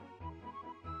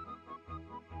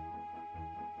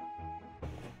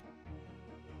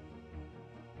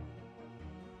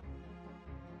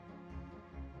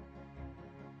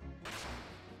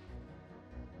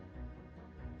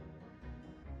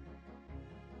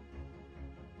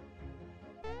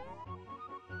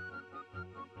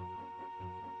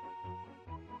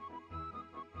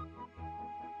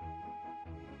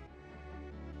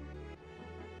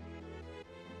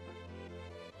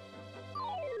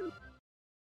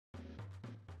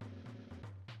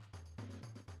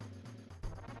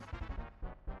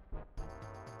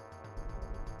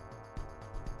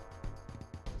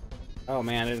 Oh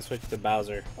man, I didn't switch to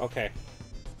Bowser. Okay.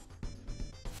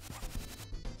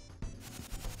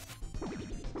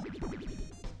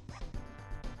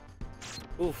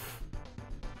 Oof.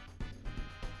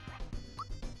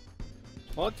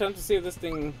 Well, time to see if this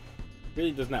thing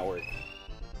really does not work.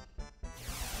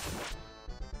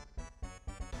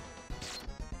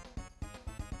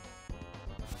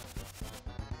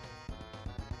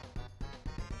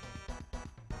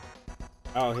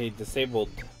 Oh, he disabled.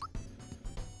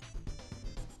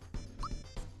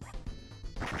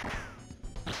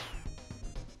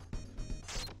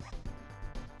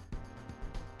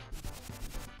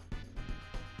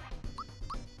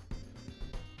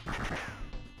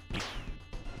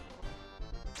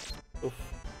 Oof.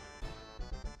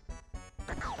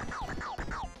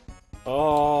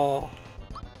 Oh.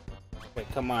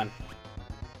 Wait, come on.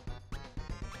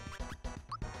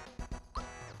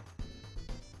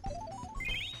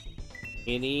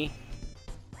 Any?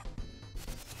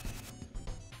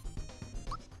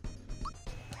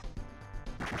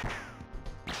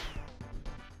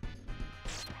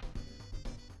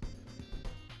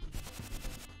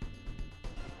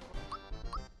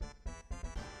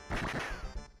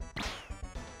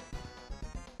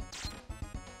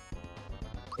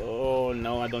 Oh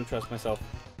no, I don't trust myself.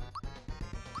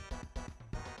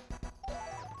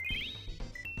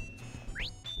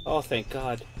 Oh, thank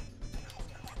God.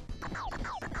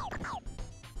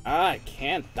 I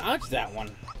can't dodge that one.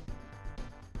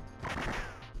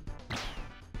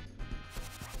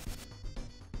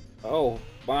 Oh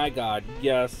my God,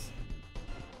 yes.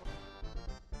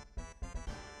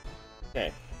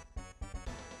 Okay.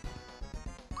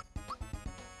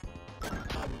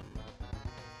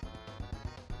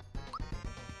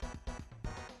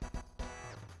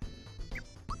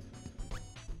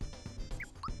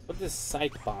 What this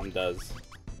psych bomb does.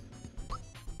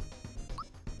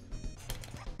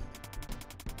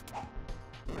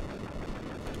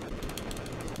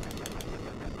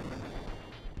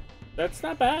 That's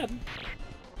not bad.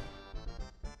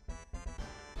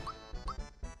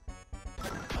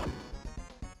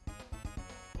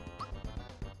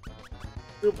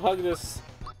 Group hug this.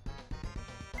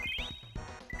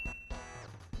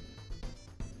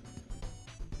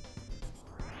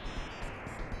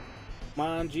 Come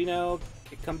on, Gino,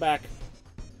 come back.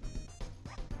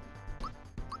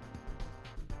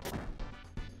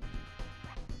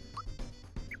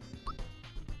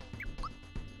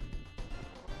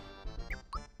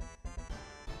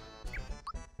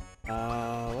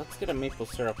 Let's get a maple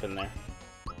syrup in there.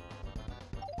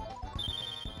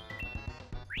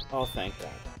 Oh, thank God.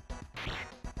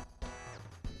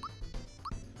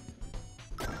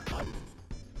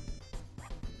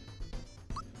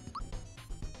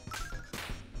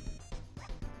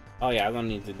 Oh yeah, I don't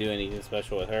need to do anything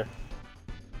special with her.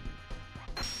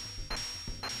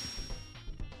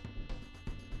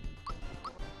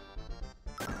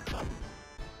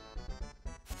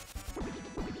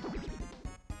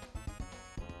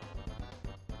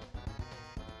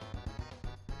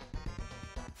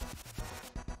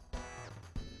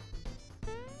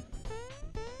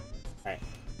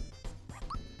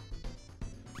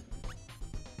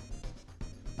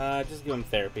 Alright. Just give him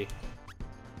therapy.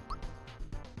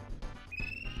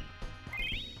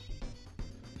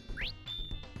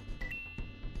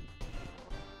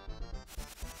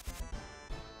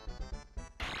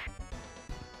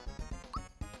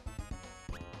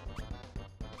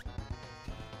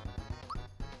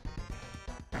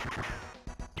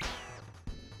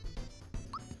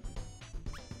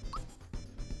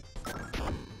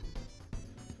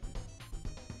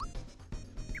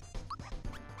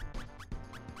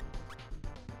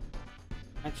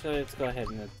 Actually, let's go ahead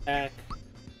and attack.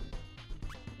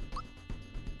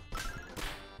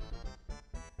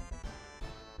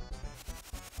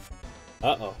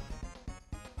 Uh-oh.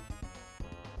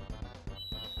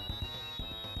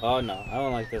 Oh no, I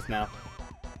don't like this now.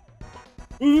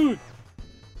 Ooh!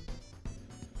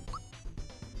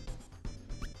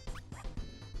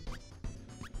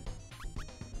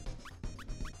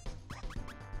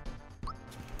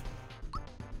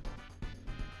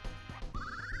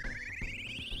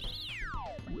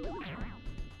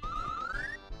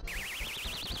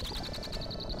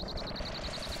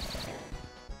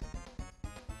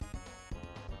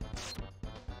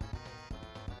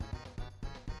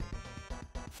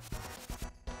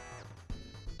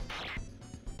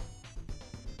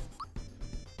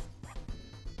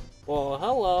 Well,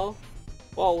 hello.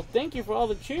 Well, thank you for all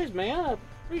the cheers, man. I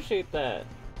appreciate that.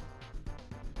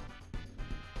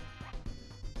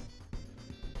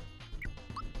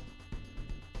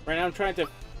 Right now, I'm trying to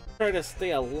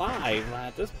stay alive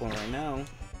at this point right now.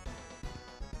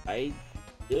 I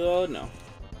oh no.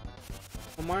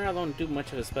 Well, Mario don't do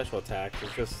much of a special attack.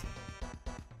 It's just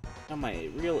now my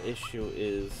real issue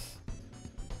is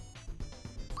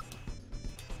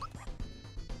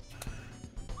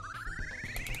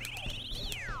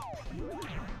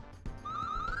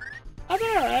I've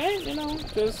been alright, you know,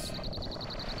 just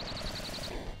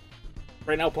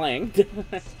right now playing.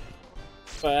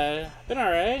 But been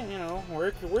alright, you know,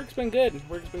 work's been good.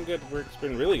 Work's been good. Work's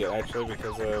been really good actually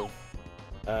because of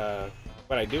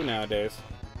what I do nowadays.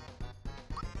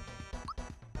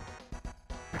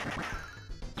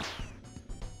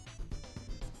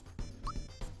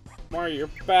 Mario, you're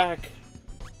back.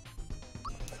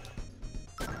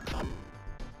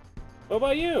 What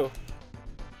about you?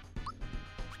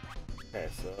 Okay,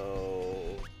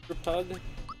 so group hug.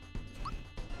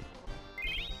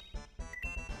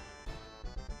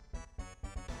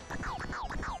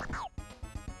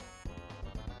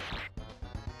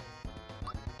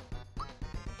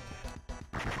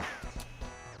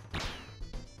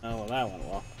 Oh, well, that went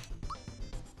well.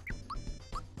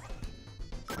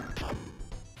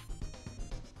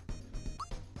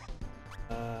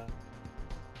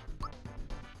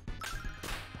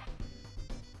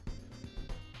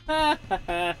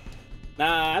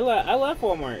 Nah, I left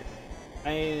Walmart.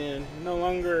 I am no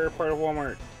longer part of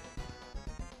Walmart.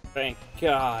 Thank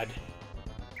God.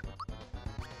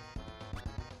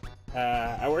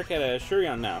 I work at a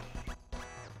Shurion now.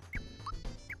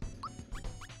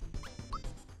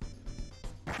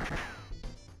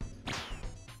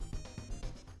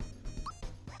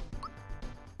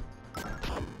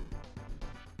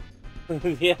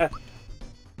 Yeah.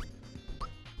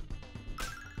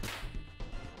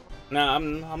 No,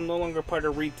 I'm no longer part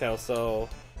of retail, so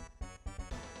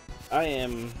I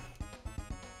am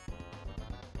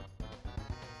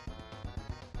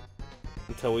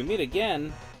until we meet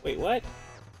again. Wait, what?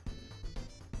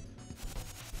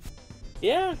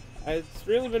 Yeah, it's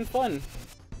really been fun.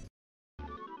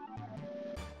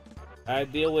 I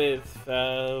deal with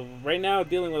right now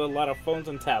dealing with a lot of phones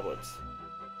and tablets.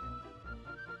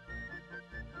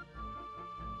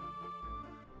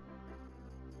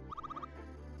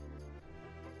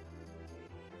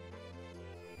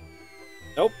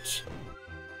 Nope.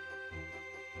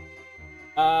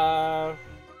 I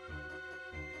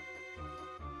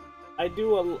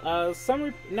do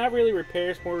some not really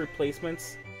repairs, more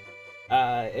replacements.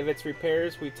 If it's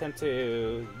repairs, we tend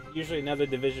to usually another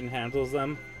division handles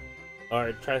them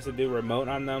or tries to do remote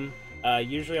on them.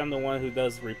 Usually I'm the one who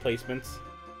does replacements.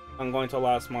 I'm going to a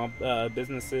lot of small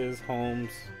businesses,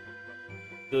 homes,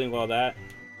 doing all that.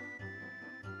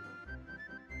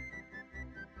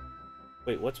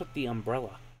 Wait, what's with the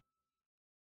umbrella?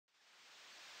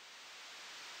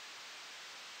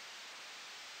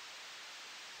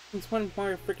 Since when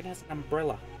Mario freaking has an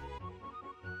umbrella?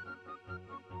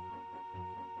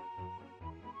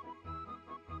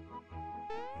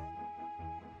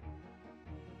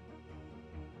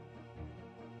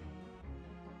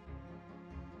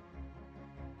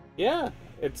 Yeah,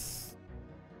 it's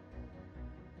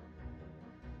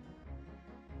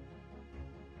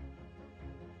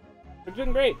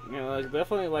been great. You know, like,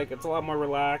 definitely like it's a lot more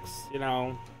relaxed. You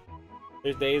know,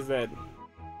 there's days that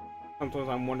sometimes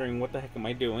I'm wondering what the heck am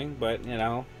I doing, but you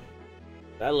know,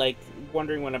 I like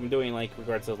wondering what I'm doing. Like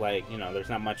regards to like you know, there's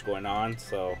not much going on,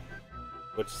 so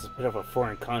which is a bit of a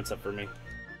foreign concept for me.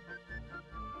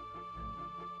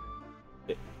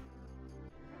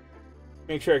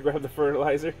 Make sure I grab the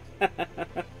fertilizer.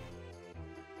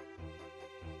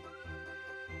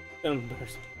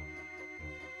 Embarrassing.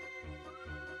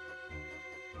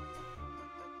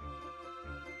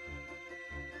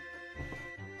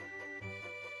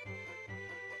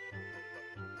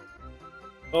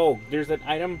 Oh, there's an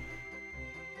item.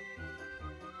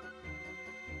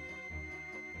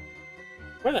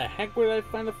 Where the heck would I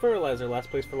find the fertilizer? Last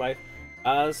place for life.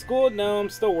 School? No, I'm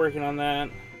still working on that.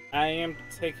 I am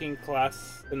taking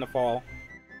class in the fall.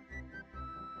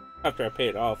 After I pay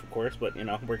it off, of course, but you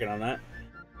know, working on that.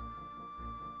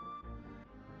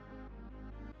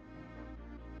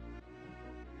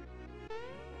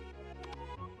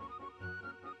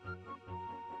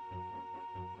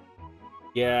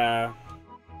 Yeah.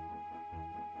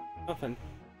 Nothing.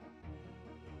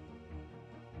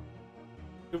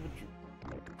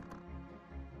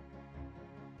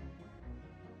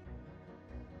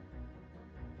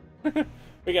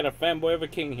 We got a fanboy of a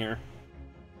king here.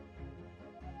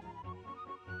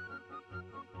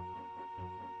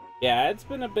 Yeah, it's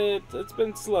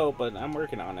been slow, but I'm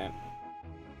working on it.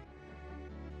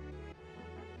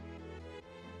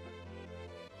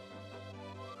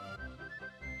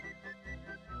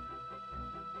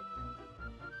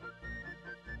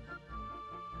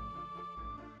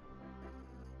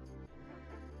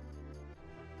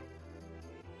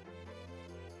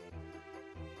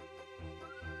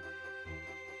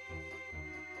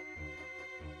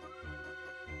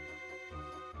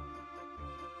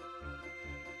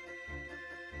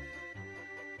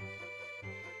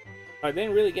 I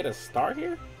didn't really get a star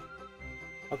here?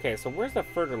 Okay, so where's the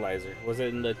fertilizer? Was it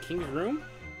in the king's room?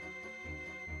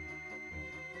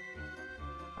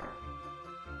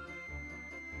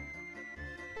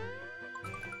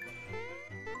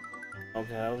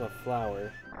 Okay, that was a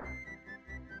flower.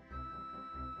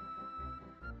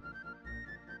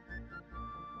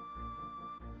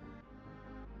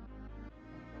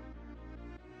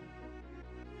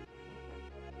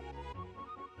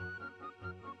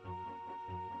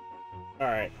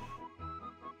 Alright.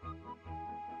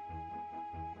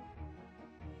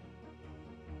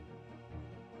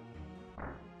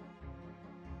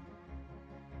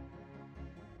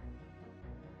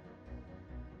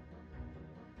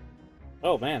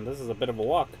 Oh man, this is a bit of a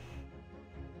walk.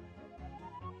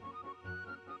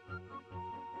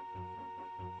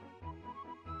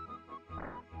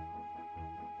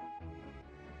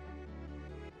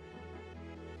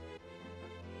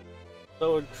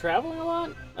 So we're traveling a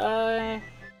lot?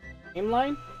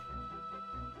 Inline?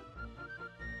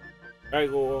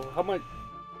 Alright, well, how much...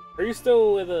 Are you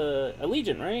still with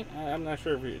Allegiant, right? I'm not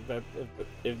sure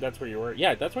if that's where you were.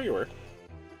 Yeah, that's where you were.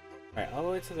 Alright, all the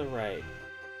way to the right.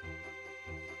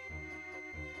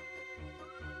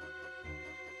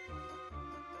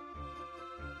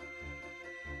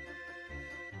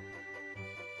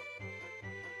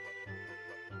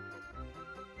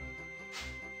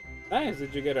 Nice.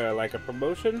 Did you get a like a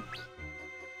promotion?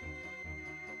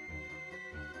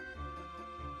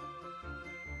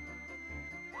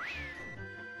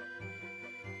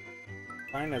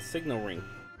 Find a signal ring.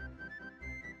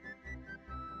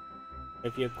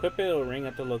 If you equip it, it'll ring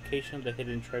at the location of the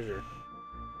hidden treasure.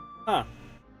 Huh.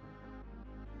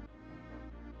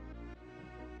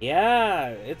 Yeah,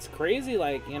 it's crazy.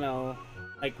 Like, you know,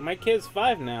 like my kid's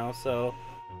 5 now, so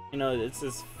you know, it's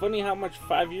just funny how much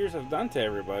 5 years have done to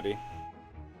everybody.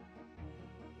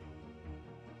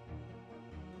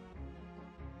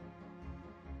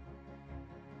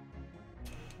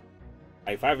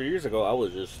 Like 5 years ago, I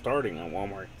was just starting at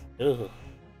Walmart. Ugh.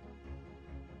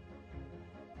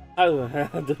 I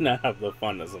do not have the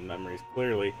fondness of memories,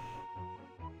 clearly.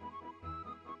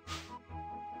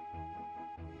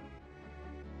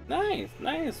 Nice,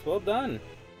 nice, well done.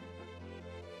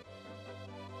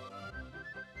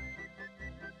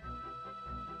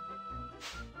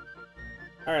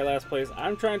 Alright, last place.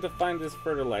 I'm trying to find this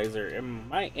fertilizer.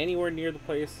 Am I anywhere near the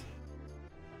place?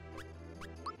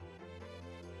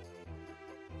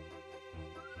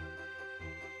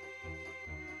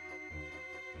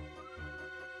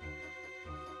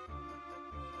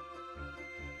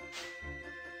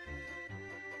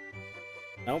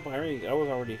 Nope, I was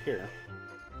already here.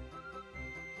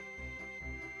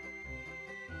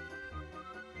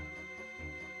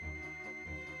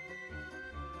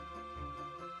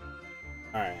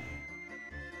 Alright.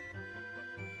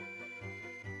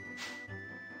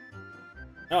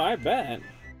 Oh, I bet.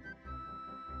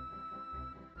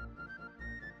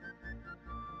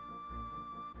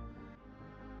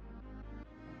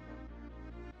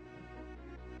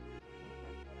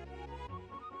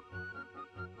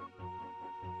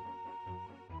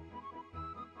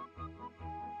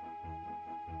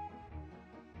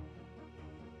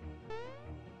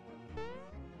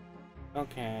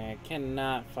 Okay, I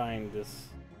cannot find this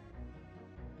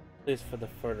place for the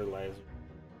fertilizer.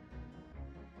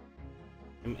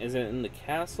 Is it in the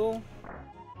castle?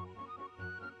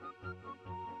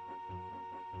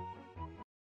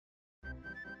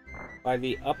 By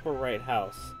the upper right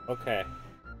house. Okay.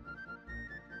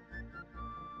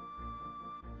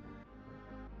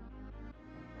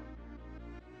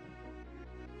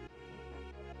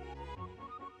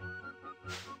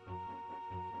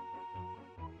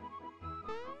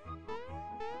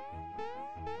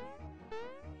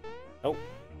 Oh.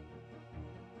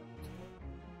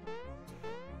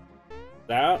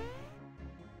 That.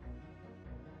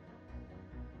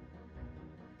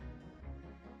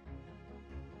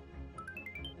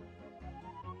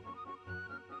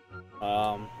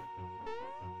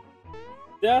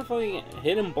 Definitely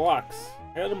hidden blocks.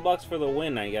 Hidden blocks for the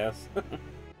win, I guess.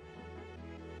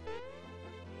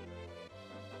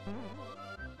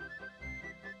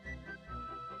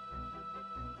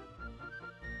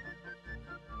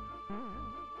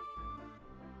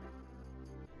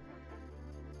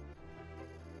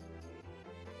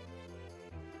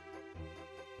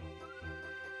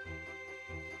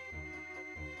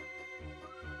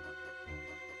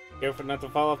 Careful not to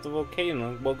fall off the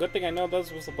volcano. Well, good thing I know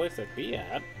this was the place to be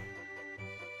at.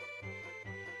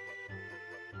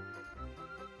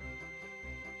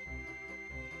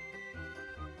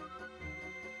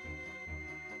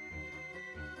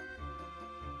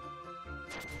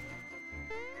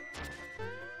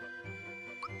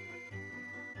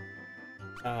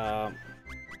 Yeah,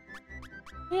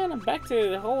 and I'm back to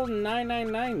the whole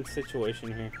 999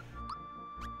 situation here.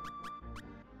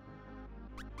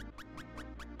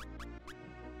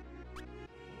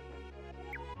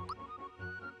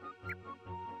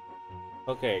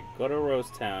 Okay, go to Rose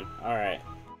Town. Alright.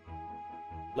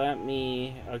 Let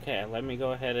me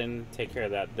go ahead and take care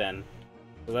of that then.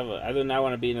 Because I do not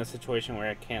want to be in a situation where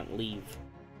I can't leave.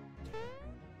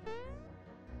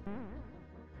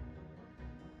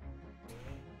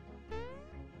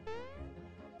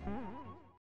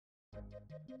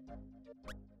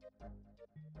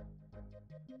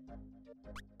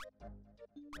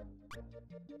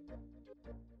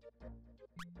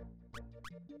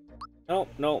 Nope,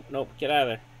 nope, nope, get out of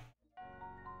there.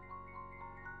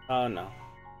 Oh no.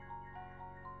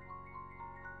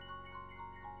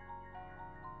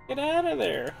 Get out of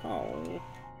there. Oh.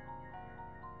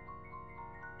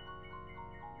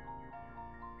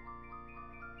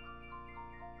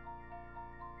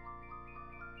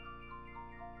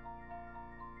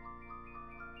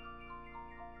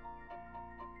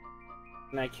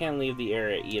 And I can't leave the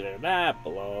area either. That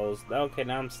blows. Okay,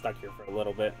 now I'm stuck here for a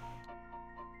little bit.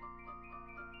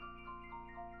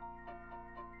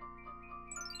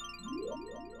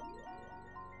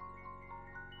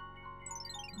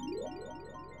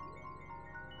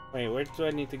 Wait, where do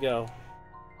I need to go?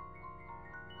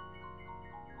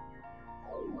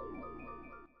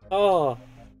 Oh,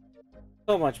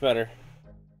 so much better.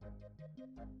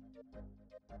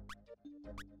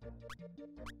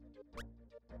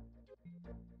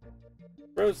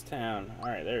 Rose Town.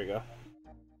 Alright, there we go.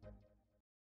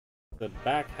 The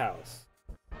back house.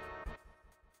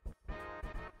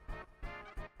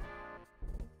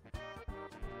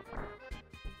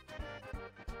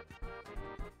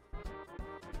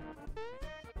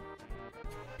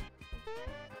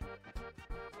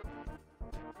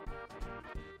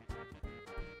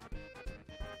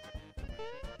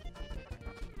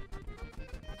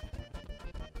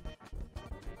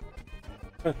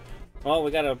 Well,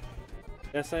 we got a...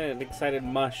 That's an excited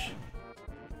mush.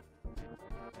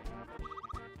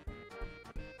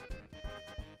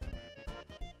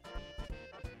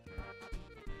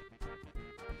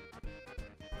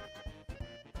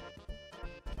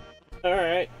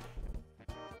 Alright.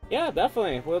 Yeah,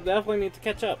 definitely. We'll definitely need to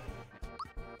catch up.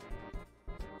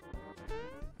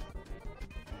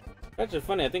 That's just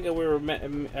funny. I think we were... me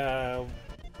and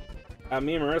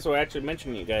Marissa were actually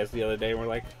mentioning you guys the other day. We're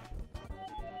like...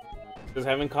 just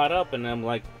haven't caught up, and I'm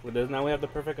like, well, now we have the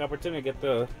perfect opportunity to get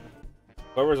the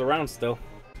whoever's around still.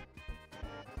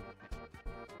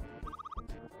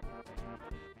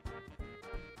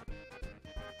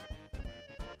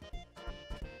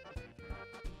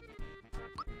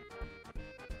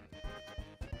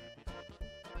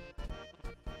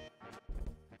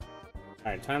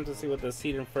 Alright, time to see what the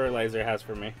seed and fertilizer has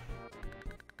for me.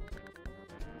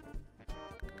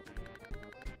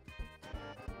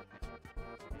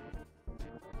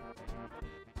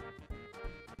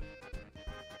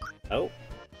 Oh.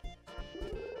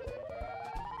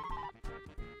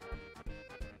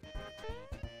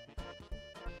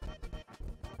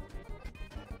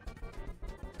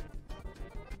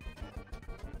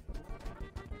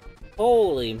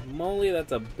 Holy moly,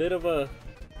 that's a bit of a...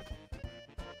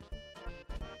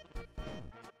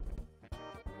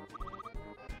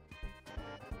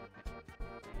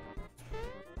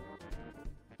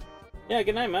 Yeah,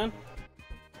 good night, man.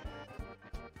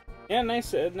 Yeah,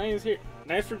 nice here.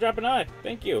 Nice for dropping by.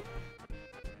 Thank you.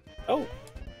 Oh.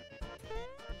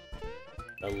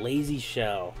 The lazy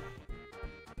shell.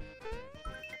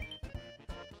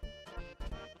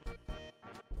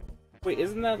 Wait,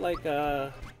 isn't that like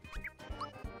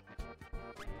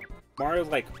Mario's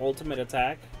like ultimate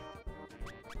attack?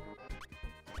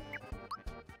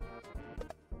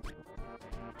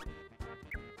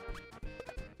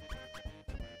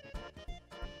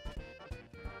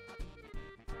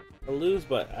 I lose,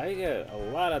 but I get a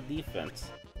lot of defense.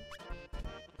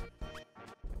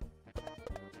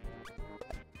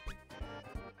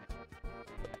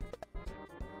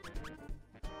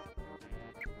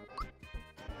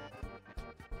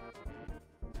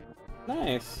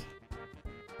 Nice.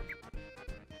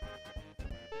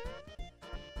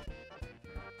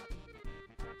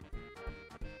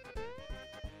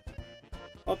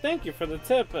 Well, thank you for the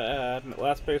tip,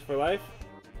 Last Place for Life.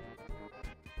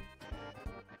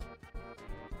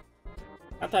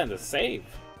 Not time to save.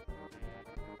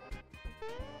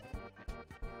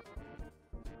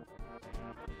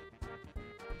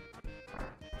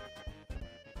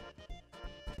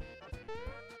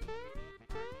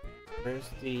 Where's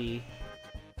the...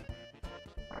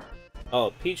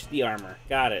 Oh, Peach the armor.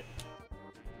 Got it.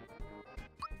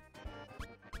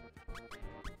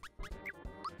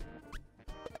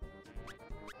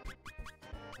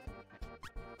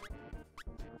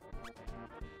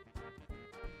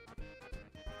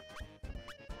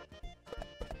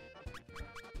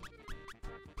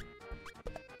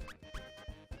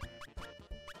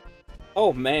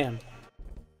 Oh man.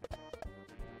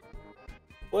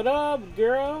 What up,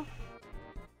 girl?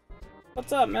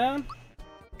 What's up, man?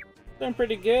 Doing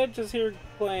pretty good. Just here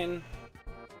playing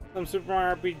some Super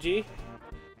Mario RPG.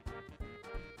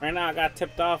 Right now, I got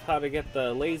tipped off how to get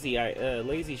the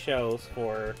lazy shells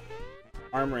for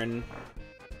armor and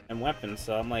weapons.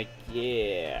 So I'm like,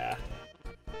 yeah.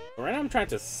 But right now, I'm trying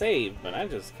to save, but I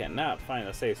just cannot find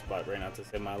a safe spot right now to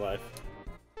save my life.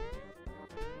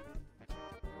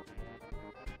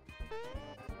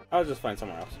 I'll just find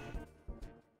somewhere else.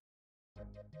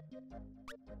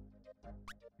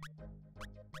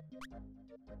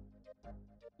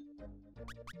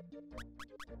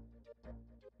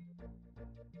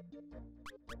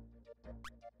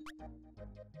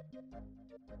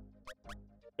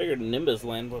 Figured Nimbus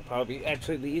Land would probably be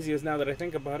actually the easiest now that I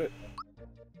think about it.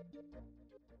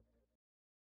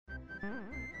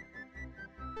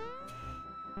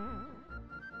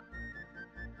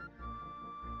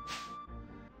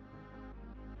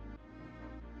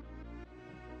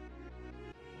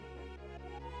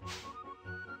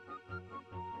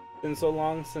 Been so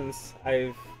long since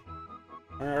I've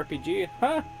run an RPG,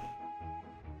 huh?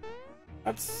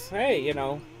 That's, hey, you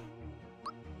know,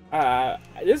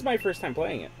 this is my first time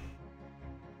playing it.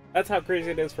 That's how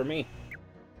crazy it is for me.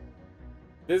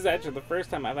 This is actually the first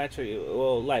time I've actually,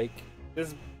 well, like,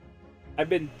 this, I've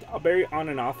been very on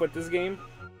and off with this game,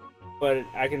 but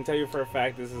I can tell you for a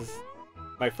fact this is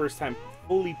my first time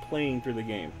fully playing through the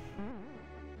game.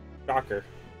 Shocker.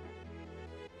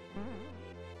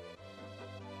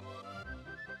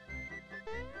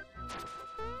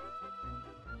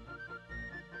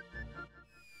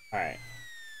 Alright.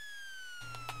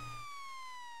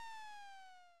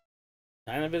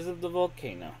 Time to visit the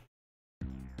volcano.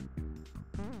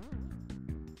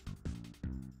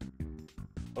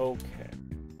 Okay.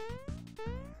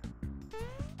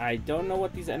 I don't know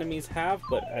what these enemies have,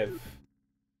 but I've...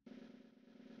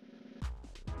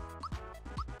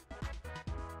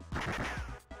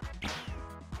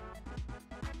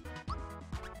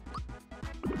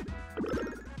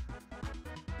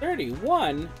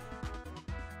 $31?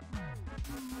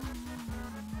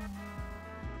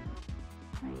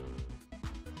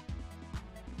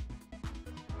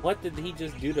 What did he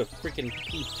just do to freaking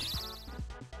Peach?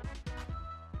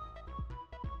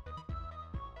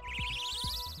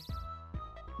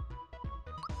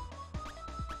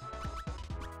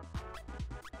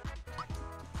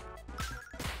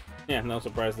 Yeah, no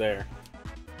surprise there.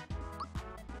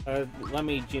 Let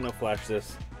me Geno Flash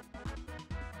this.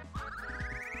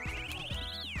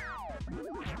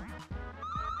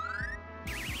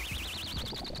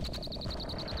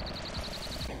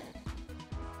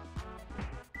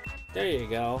 There you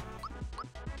go.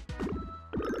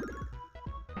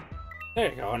 There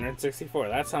you go, 164.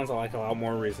 That sounds like a lot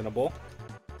more reasonable.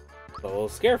 A little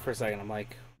scared for a second. I'm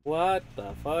like, what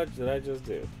the fudge did I just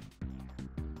do?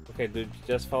 Okay, did you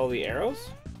just follow the arrows?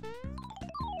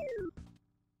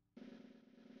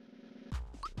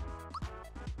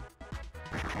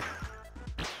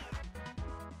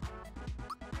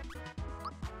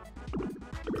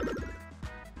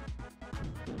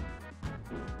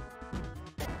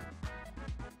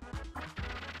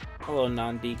 Hello,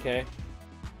 non-DK.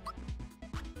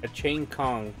 A Chain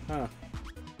Kong, huh?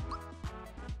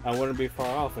 I wouldn't be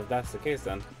far off if that's the case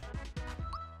then.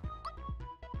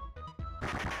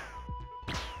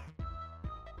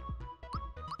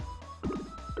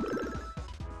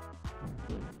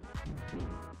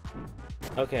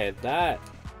 Okay, that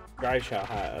dry shot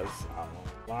has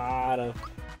a lot of...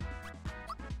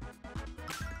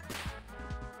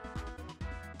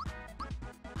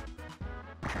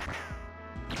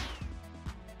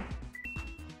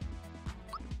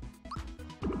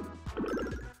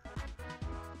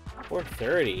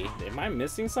 $430? Am I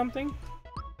missing something?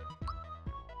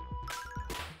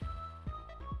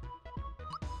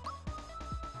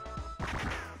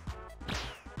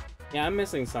 Yeah, I'm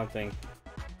missing something.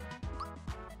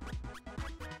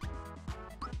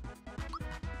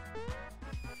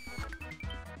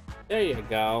 There you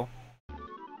go.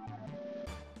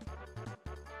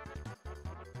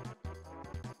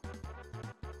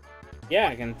 Yeah,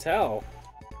 I can tell.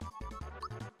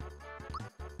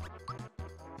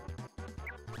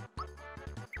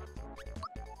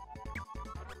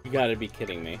 You gotta be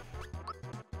kidding me.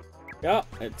 Yep,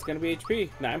 it's gonna be HP.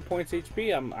 9 points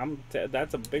HP.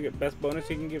 That's a best bonus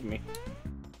you can give me.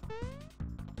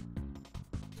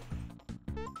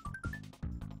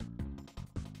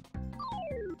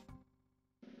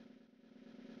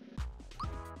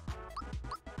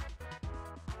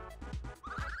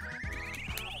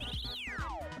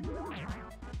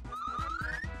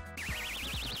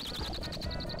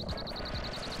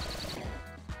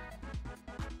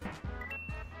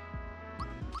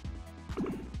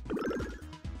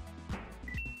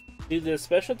 Do the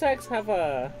special attacks have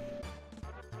a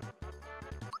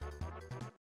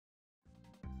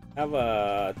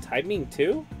timing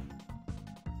too?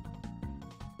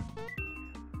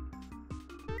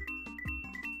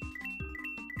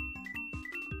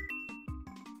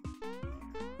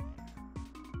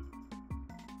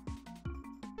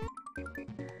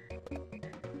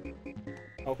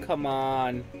 Oh, come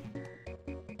on.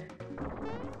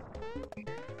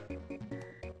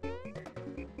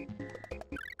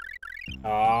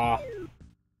 Ah.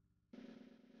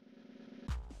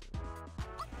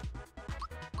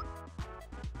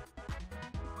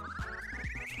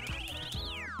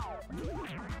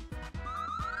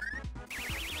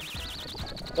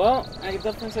 Well, I can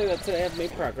definitely say that today I've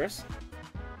made progress.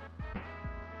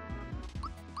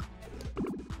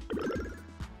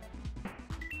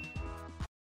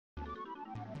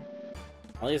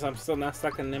 At least I'm still not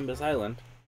stuck in Nimbus Island.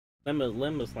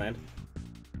 Limbus Land.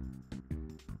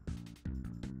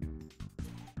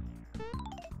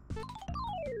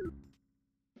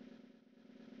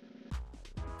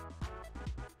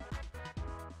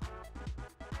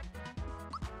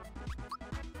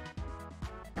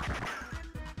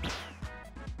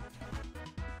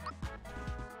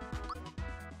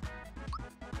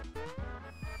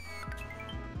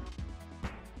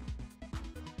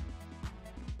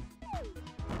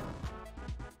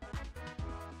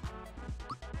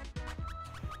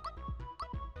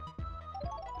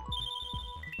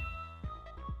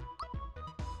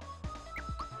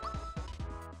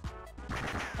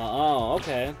 Oh,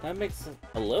 okay. That makes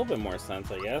a little bit more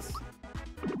sense, I guess.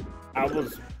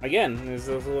 Again, this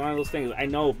is one of those things. I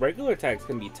know regular attacks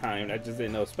can be timed, I just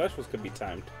didn't know specials could be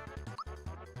timed.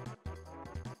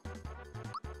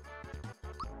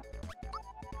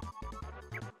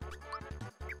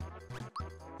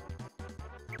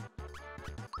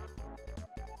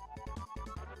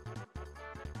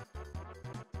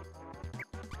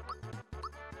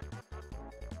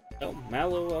 Oh,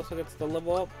 Mallow also gets to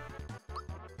level up.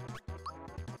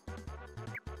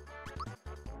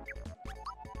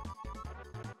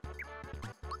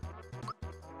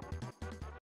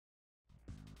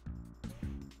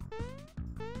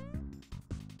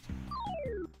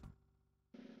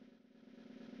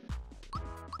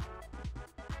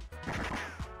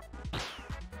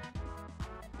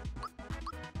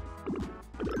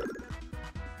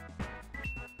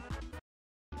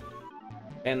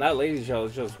 And that lazy shell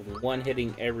is just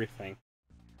one-hitting everything.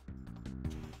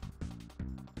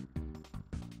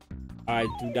 I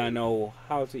do not know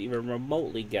how to even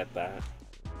remotely get that.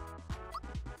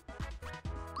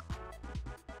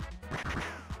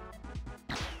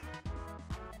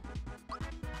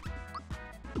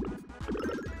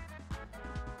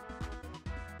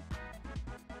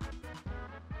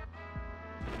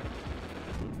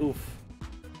 Oof.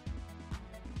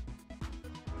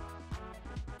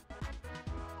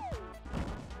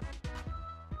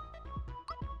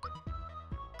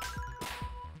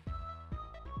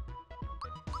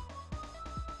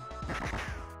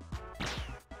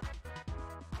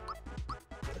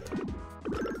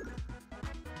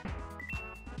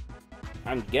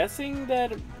 I'm guessing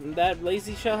that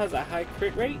lazy shell has a high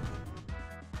crit rate.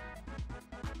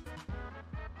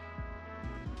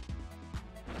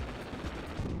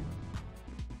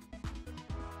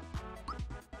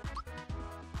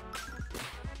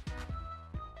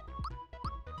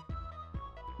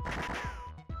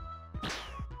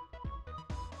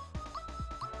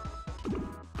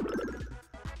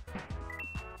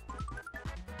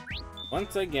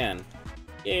 Once again.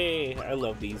 Yay, I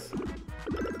love these.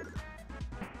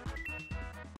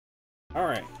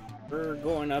 Alright, we're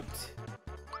going up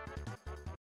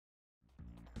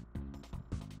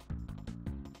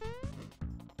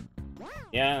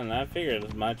Yeah, and I figured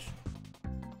as much.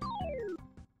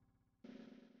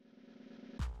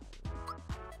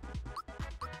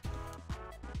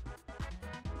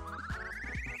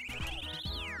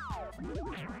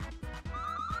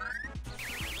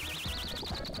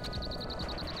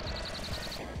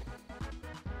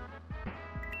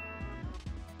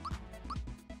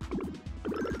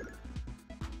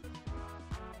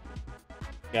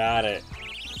 Got it.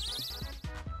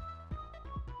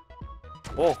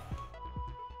 Oh.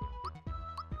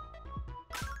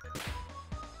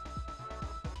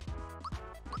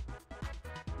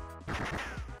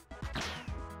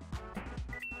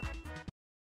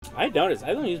 I noticed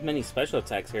I don't use many special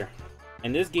attacks here.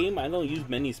 In this game, I don't use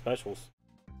many specials.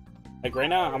 Like right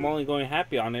now, I'm only going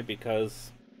happy on it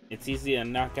because it's easy to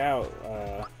knock out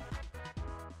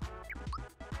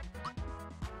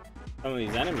some of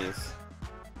these enemies.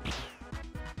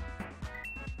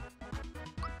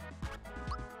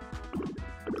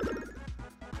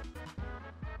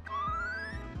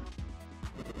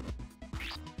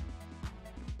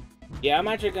 Yeah, I'm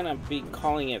actually gonna be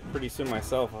calling it pretty soon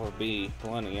myself. I'll be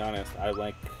bluntly honest. I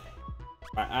like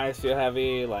my eyes feel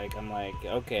heavy. Like I'm like,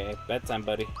 okay, bedtime,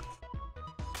 buddy.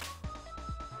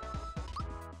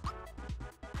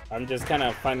 I'm just kind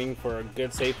of finding for a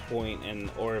good save point, and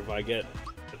or if I get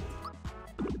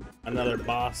another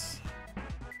boss.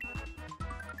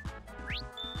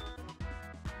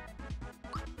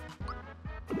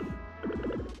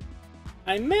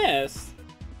 I missed.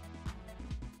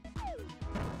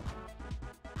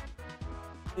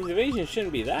 His evasion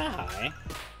shouldn't be that high.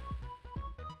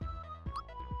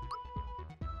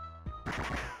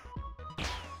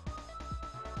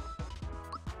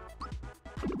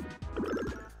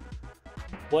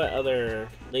 What other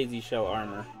lazy shell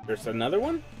armor? There's another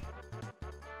one?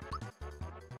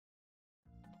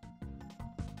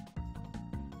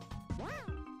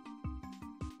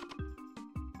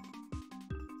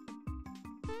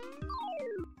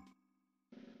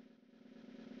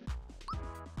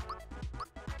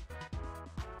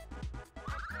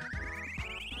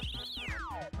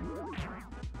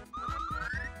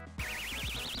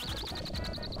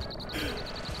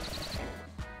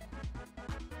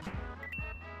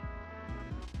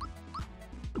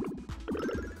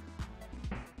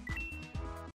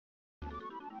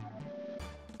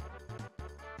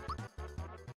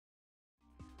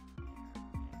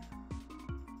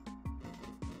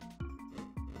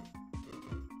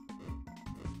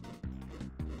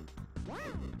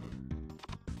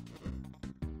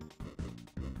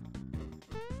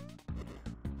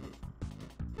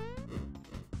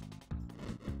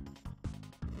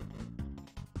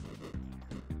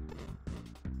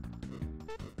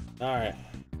 Alright.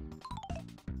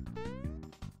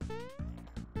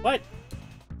 What?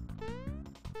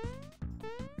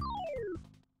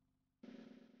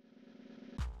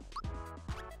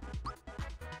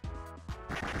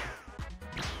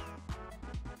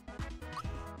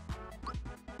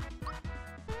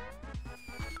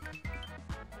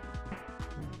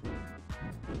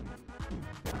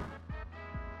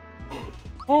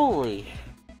 Holy.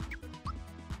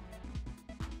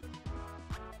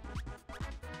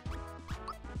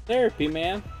 Therapy,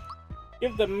 man.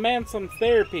 Give the man some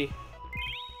therapy.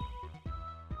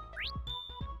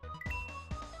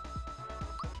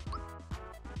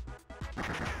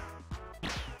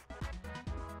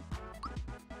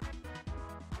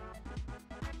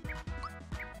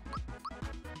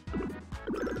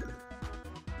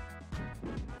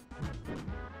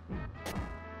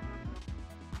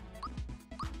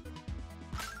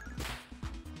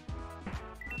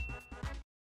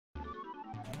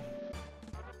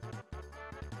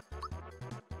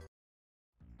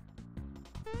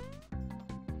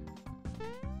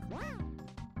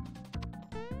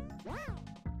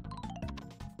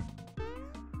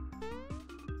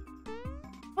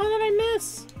 What did I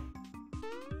miss?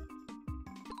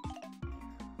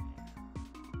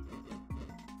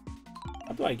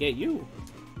 How do I get you?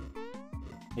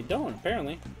 I don't,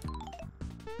 apparently.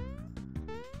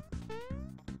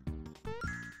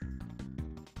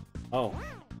 Oh.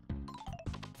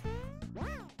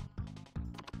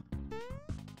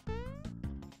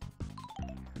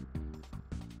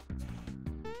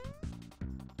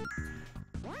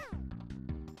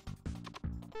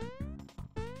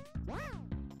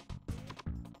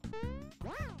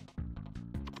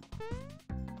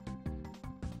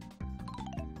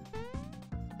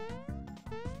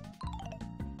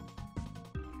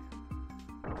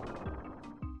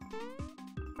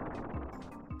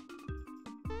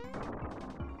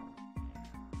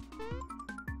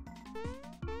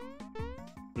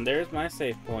 And there's my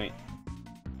save point.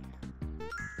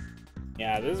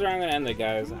 Yeah, this is where I'm gonna end it,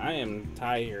 guys. I am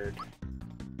tired.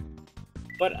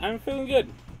 But I'm feeling good.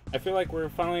 I feel like we're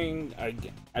finally...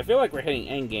 I feel like we're hitting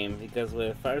endgame, because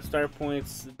with 5-star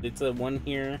points, it's a 1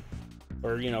 here.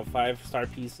 Or, you know, 5-star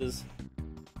pieces.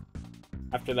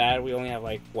 After that, we only have,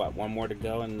 like, what, 1 more to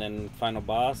go, and then final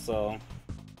boss, so...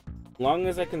 As long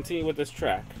as I continue with this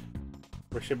track,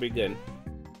 we should be good.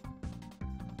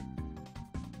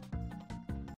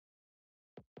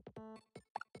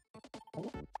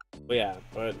 But yeah,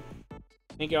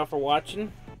 thank y'all for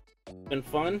watching. It's been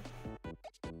fun.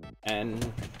 And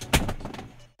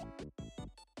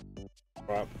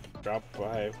drop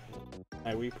my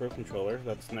Wii Pro controller.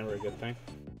 That's never a good thing.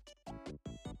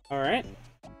 Alright.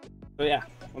 So yeah,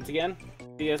 once again,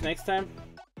 see you guys next time.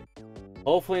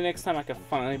 Hopefully next time I can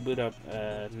finally boot up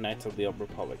Knights of the Old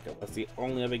Republic. That's the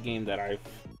only other game that I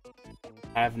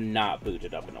have not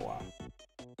booted up in a while.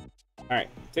 Alright,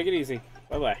 take it easy.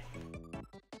 Bye-bye.